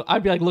 like,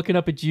 I'd be like looking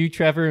up at you,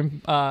 Trevor,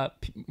 and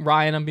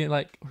Ryan. I'm being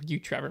like, you,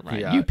 Trevor, and Ryan.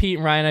 Yeah. You, Pete,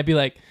 and Ryan. I'd be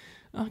like,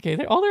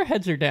 okay, all their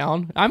heads are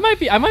down. I might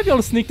be able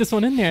to sneak this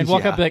one in there and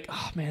walk up and be like,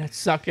 oh man, that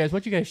sucked, guys.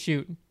 What'd you guys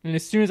shoot? And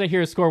as soon as I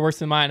hear a score worse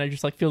than mine, I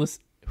just like feel this.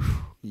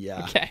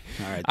 Yeah. Okay.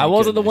 All right. I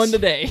wasn't the one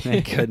today.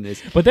 Thank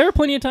goodness. But there were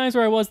plenty of times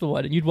where I was the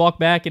one, and you'd walk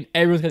back, and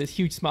everyone's got this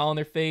huge smile on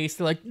their face.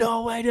 They're like,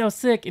 "No way, that was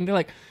sick." And they're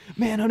like,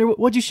 "Man, Hunter,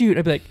 what'd you shoot?"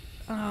 I'd be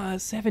like,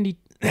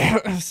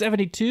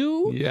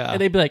 72. Yeah. And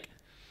they'd be like,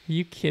 "Are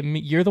you kidding me?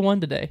 You're the one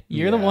today.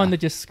 You're the one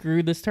that just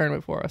screwed this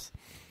tournament for us."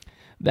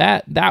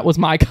 That was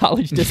my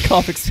college disc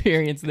golf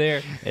experience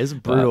there. It's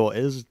brutal.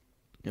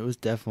 It was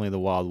definitely the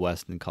Wild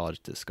West in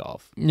college disc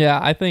golf. Yeah,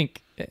 I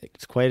think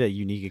it's quite a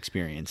unique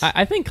experience.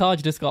 I think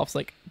college disc golf's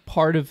like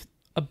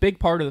a big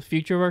part of the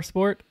future of our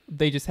sport.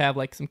 They just have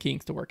like some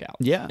kinks to work out.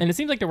 Yeah, and it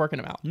seems like they're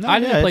working them out. No, I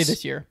didn't play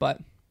this year, but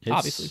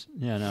obviously,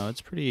 yeah, no, it's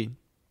pretty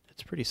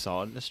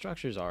solid. The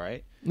structure's all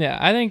right. Yeah,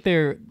 I think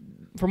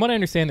from what I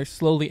understand, they're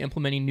slowly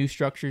implementing new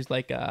structures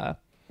like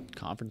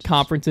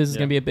conferences is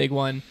going to be a big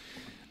one.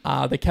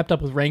 They kept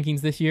up with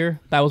rankings this year.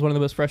 That was one of the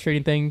most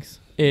frustrating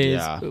things.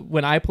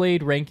 When I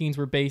played, rankings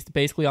were based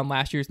basically on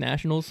last year's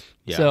nationals.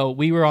 Yeah. So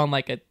we were on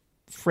like a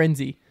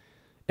frenzy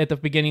at the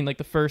beginning, like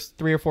the first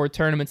 3 or 4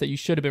 tournaments that you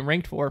should have been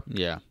ranked for.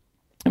 Yeah.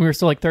 And we were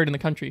still like 3rd in the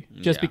country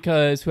just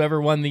because whoever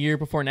won the year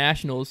before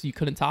nationals, you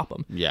couldn't top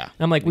them. Yeah.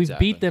 And I'm like, we've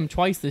beat them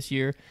twice this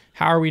year.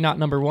 How are we not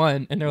number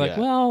 1? And they're like,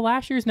 well,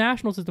 last year's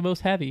nationals is the most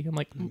heavy. I'm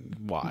like,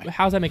 why?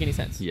 How does that make any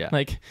sense? Yeah.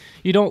 Like,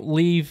 you don't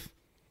leave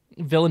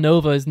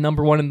Villanova is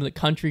number 1 in the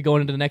country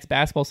going into the next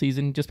basketball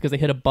season just because they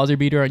hit a buzzer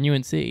beater on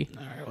UNC. All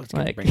right, let's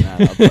bring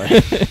that up.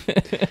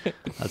 But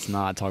let's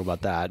not talk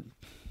about that.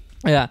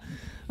 Yeah.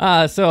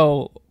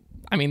 So,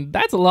 I mean,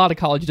 that's a lot of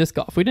college disc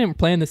golf. We didn't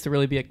plan this to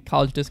really be a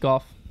college disc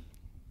golf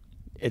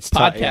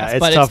podcast. Yeah,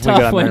 it's tough when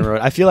we go down the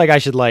road. I feel like I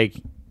should like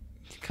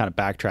kind of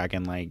backtrack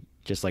and like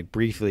just like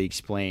briefly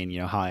explain,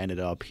 how I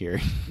ended up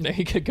here. There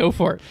you could go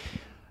for it.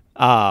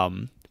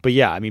 But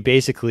yeah, I mean,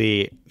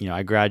 basically,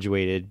 I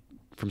graduated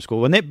from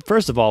school when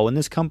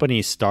this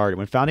company started,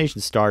 when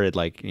Foundation started,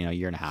 like, a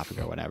year and a half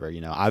ago, whatever,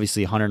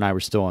 obviously Hunter and I were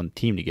still on the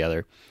team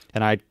together,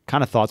 and I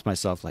kind of thought to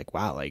myself, like,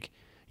 wow, like,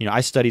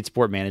 I studied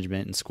sport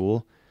management in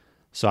school,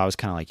 so I was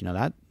kind of like,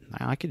 that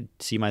I could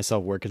see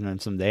myself working on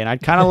someday, and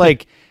I'd kind of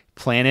like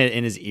plant it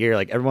in his ear,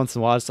 like every once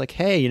in a while, it's like,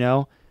 hey,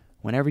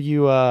 whenever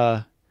you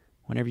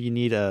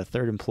need a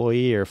 3rd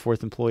employee or a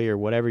 4th employee or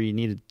whatever you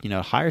need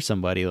to, hire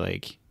somebody,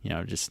 like,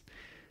 just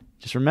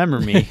remember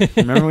me,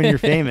 remember when you're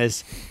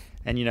famous.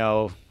 And,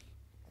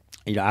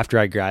 after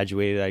I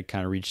graduated, I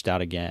kind of reached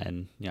out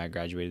again. I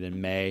graduated in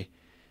May.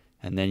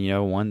 And then,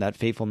 one that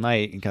fateful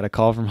night, got a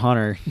call from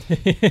Hunter.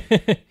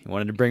 He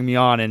wanted to bring me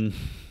on, and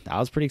I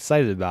was pretty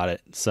excited about it.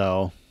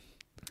 So,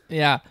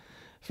 yeah,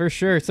 for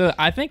sure. So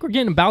I think we're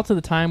getting about to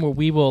the time where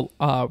we will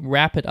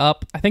wrap it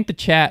up. I think the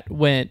chat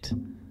went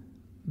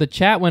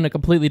a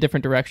completely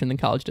different direction than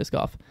college disc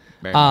golf.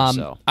 Very much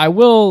so. I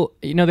will,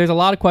 there's a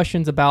lot of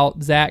questions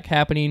about Zach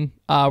happening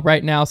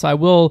right now. So I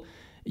will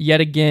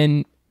yet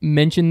again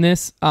mention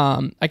this.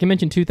 I can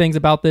mention 2 things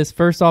about this.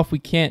 First off, we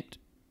can't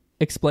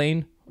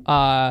explain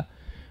why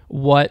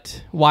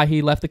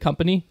he left the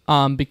company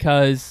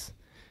because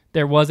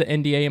there was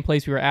an NDA in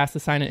place. We were asked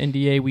to sign an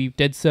NDA. We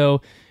did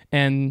so,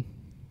 and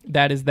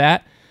that is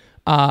that.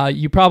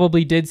 You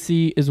probably did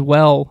see as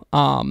well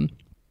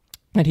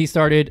that he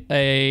started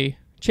a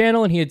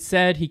channel, and he had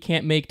said he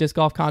can't make disc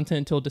golf content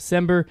until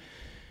December.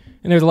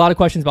 And there's a lot of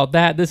questions about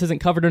that. This isn't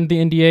covered under the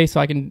NDA, so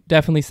I can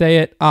definitely say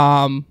it.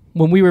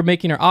 When we were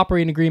making our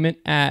operating agreement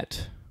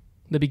at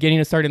the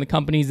beginning of starting the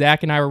company,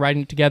 Zach and I were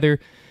writing it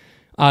together,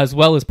 as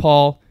well as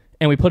Paul,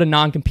 and we put a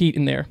non-compete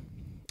in there.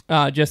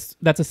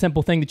 That's a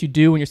simple thing that you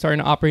do when you're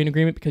starting an operating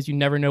agreement because you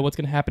never know what's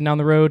going to happen down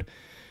the road.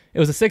 It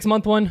was a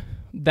 6-month one.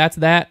 That's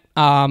that.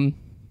 And,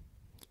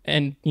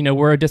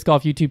 we're a disc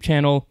golf YouTube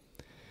channel.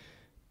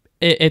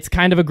 It's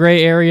kind of a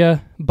gray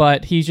area,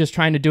 but he's just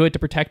trying to do it to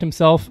protect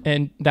himself,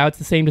 and that's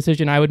the same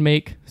decision I would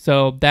make.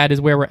 So that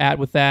is where we're at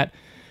with that.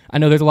 I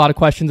know there's a lot of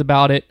questions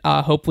about it.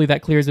 Hopefully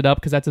that clears it up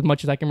because that's as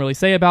much as I can really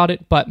say about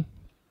it. But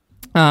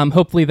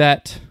hopefully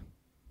that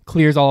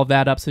clears all of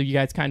that up so you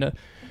guys kind of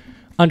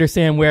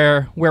understand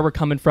where we're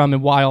coming from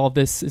and why all of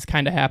this is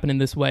kind of happening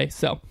this way.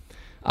 So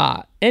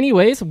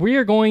anyways, we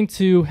are going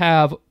to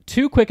have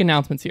 2 quick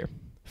announcements here.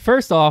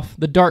 First off,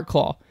 the Dark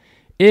Claw.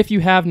 If you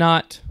have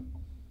not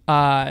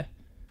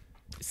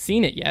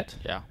seen it yet.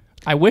 Yeah.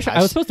 I wish I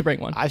was supposed to bring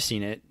one. I've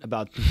seen it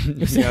about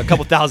a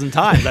couple thousand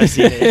times. I've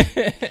seen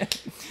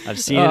it. I've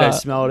seen it. I've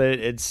smelled it.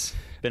 It's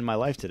been my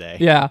life today.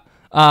 Yeah.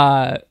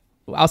 I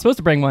was supposed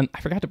to bring one. I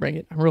forgot to bring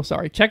it. I'm real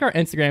sorry. Check our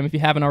Instagram if you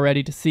haven't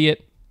already to see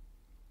it.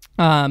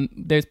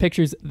 There's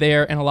pictures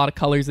there and a lot of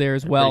colors there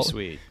as well. Pretty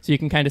sweet. So you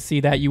can kind of see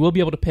that. You will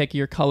be able to pick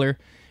your color.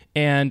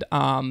 And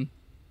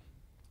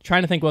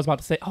trying to think what I was about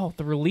to say. Oh,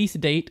 the release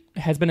date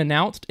has been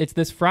announced. It's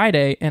this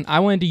Friday. And I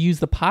wanted to use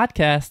the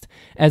podcast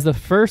as the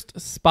first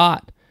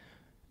spot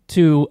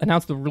to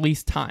announce the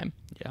release time.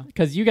 Yeah.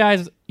 Because you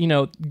guys,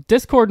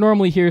 Discord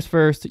normally hears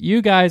first.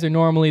 You guys are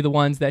normally the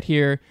ones that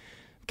hear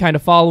kind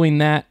of following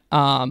that.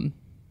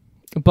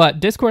 But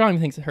Discord, I don't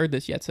even think has heard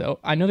this yet. So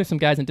I know there's some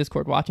guys in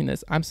Discord watching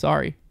this. I'm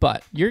sorry.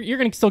 But you're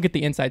going to still get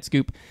the inside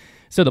scoop.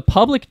 So the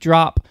public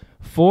drop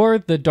for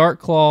the Dark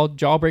Claw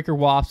Jawbreaker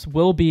Wasps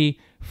will be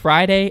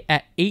Friday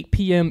at 8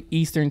 p.m.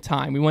 Eastern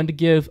time. We wanted to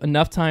give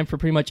enough time for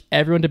pretty much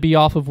everyone to be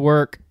off of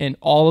work and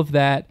all of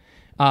that.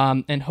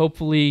 And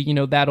hopefully,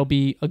 that'll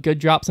be a good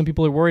drop. Some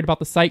people are worried about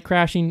the site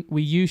crashing.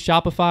 We use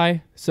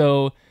Shopify,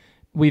 so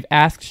we've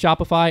asked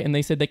Shopify, and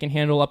they said they can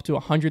handle up to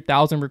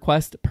 100,000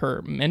 requests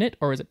per minute,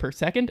 or is it per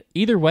second?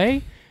 Either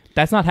way,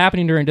 that's not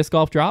happening during Disc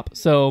Golf Drop,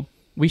 so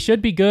we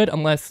should be good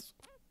unless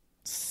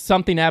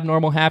something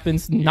abnormal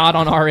happens, not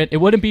on our end. It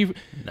wouldn't be...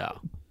 No.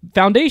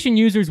 Foundation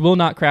users will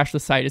not crash the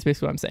site, is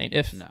basically what I'm saying.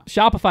 If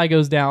Shopify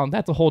goes down,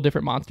 that's a whole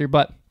different monster,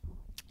 but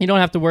you don't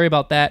have to worry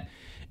about that.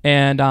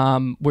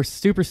 And we're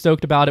super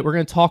stoked about it. We're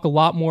going to talk a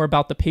lot more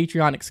about the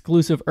Patreon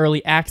exclusive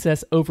early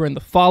access over in the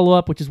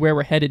follow-up, which is where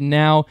we're headed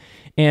now.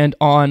 And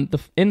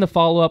in the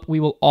follow-up, we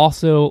will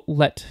also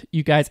let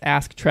you guys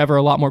ask Trevor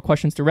a lot more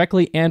questions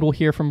directly, and we'll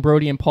hear from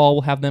Brody and Paul.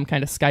 We'll have them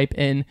kind of Skype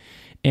in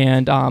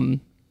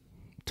and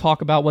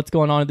talk about what's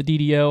going on at the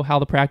DDO, how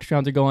the practice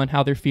rounds are going,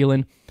 how they're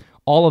feeling,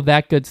 all of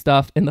that good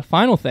stuff. And the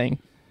final thing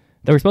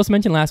that we're supposed to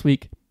mention last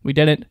week, we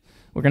didn't.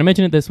 We're going to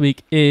mention it this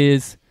week,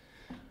 is...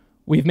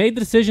 We've made the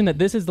decision that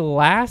this is the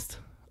last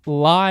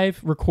live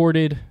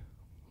recorded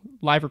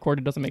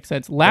doesn't make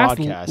sense. Last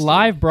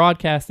live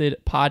broadcasted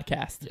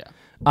podcast.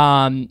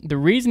 Yeah. The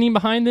reasoning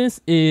behind this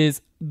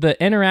is the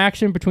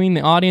interaction between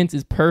the audience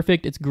is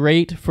perfect. It's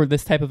great for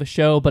this type of a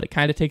show, but it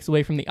kind of takes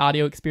away from the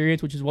audio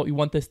experience, which is what we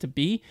want this to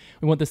be.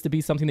 We want this to be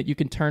something that you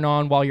can turn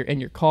on while you're in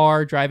your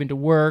car, driving to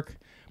work,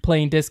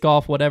 playing disc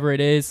golf, whatever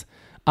it is.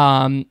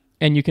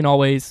 And you can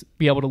always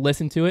be able to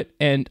listen to it.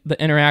 And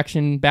the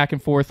interaction back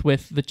and forth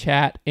with the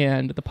chat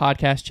and the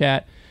podcast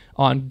chat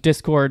on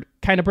Discord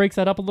kind of breaks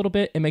that up a little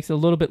bit. It makes it a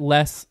little bit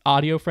less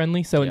audio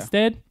friendly. So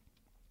instead,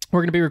 we're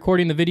going to be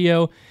recording the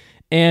video,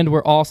 and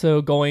we're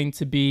also going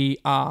to be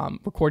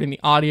recording the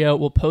audio.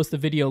 We'll post the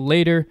video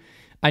later.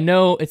 I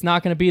know it's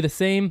not going to be the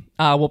same.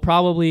 We'll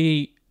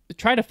probably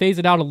try to phase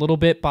it out a little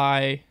bit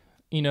by,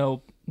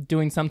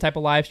 doing some type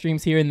of live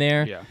streams here and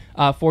there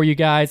for you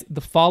guys.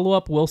 The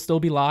follow-up will still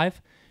be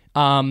live.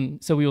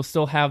 So we will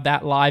still have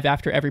that live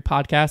after every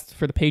podcast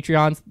for the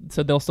Patreons.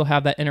 So they'll still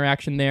have that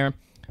interaction there.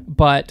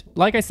 But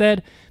like I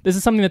said, this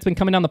is something that's been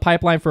coming down the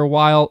pipeline for a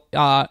while.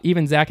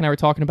 Even Zach and I were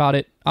talking about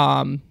it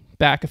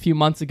back a few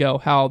months ago,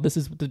 how this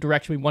is the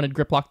direction we wanted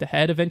Grip Lock to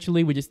head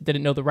eventually. We just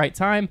didn't know the right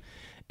time.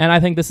 And I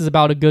think this is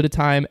about as good a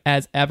time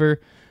as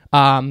ever.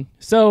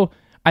 So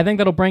I think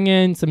that'll bring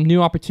in some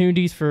new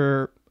opportunities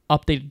for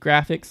updated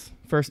graphics.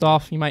 First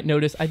off, you might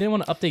notice I didn't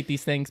want to update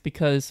these things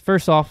because,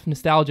 first off,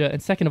 nostalgia,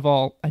 and second of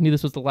all, I knew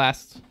this was the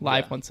last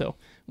live one, so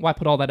why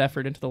put all that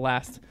effort into the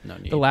last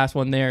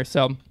one there?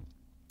 So,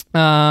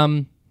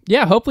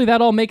 hopefully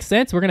that all makes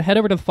sense. We're going to head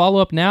over to the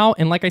follow-up now,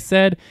 and like I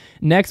said,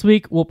 next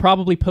week we'll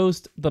probably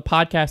post the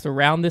podcast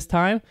around this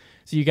time,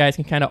 so you guys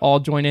can kind of all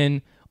join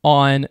in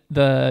on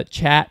the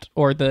chat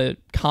or the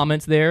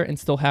comments there and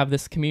still have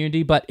this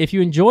community. But if you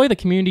enjoy the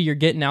community you're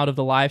getting out of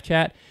the live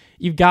chat,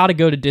 you've got to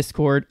go to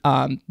Discord.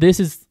 This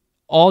is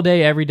all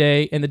day, every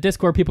day, and the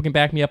Discord people can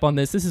back me up on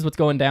this. This is what's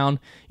going down.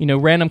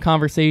 Random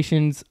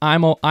conversations.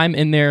 I'm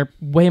in there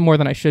way more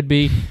than I should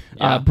be.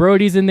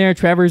 Brody's in there,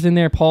 Trevor's in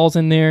there, Paul's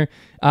in there.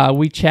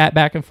 We chat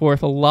back and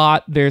forth a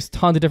lot. There's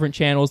tons of different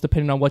channels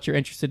depending on what you're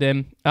interested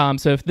in.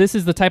 So if this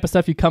is the type of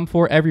stuff you come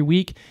for every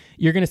week,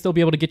 you're going to still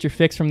be able to get your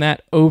fix from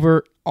that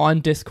over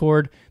on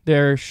Discord.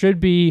 There should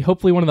be,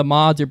 hopefully one of the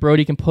mods or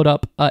Brody can put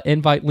up an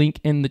invite link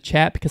in the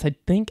chat, because I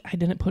think I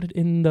didn't put it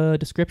in the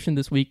description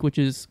this week, which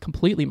is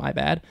completely my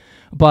bad.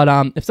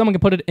 But if someone can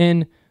put it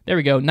in, there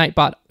we go.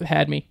 Nightbot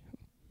had me.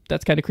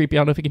 That's kind of creepy. I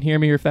don't know if you can hear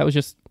me or if that was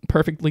just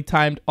perfectly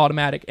timed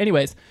automatic.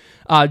 Anyways,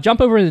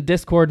 jump over to the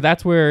Discord.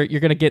 That's where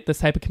you're going to get this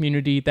type of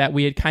community that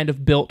we had kind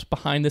of built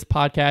behind this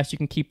podcast. You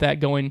can keep that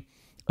going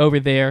over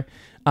there.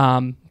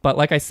 But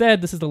like I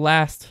said, this is the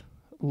last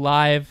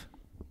live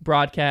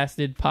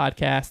broadcasted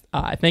podcast.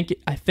 I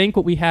think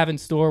what we have in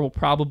store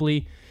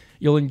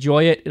you'll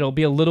enjoy it. It'll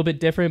be a little bit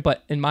different,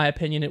 but in my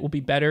opinion, it will be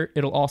better.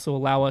 It'll also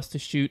allow us to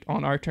shoot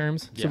on our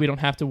terms, so we don't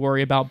have to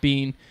worry about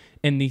being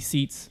in these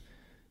seats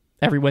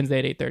every Wednesday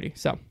at 8:30.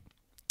 So,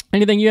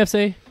 anything you have to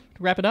say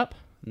to wrap it up?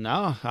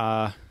 No.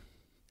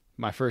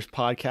 My first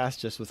podcast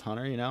just with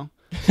Hunter,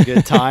 It's a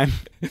good time.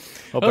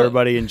 Hope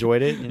everybody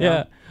enjoyed it.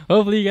 Yeah.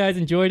 Hopefully you guys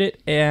enjoyed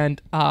it,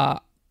 and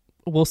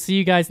we'll see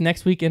you guys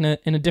next week in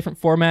a different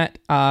format.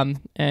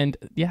 And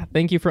yeah,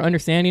 thank you for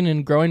understanding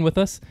and growing with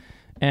us,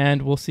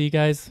 and we'll see you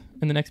guys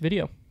in the next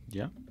video.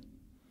 Yeah.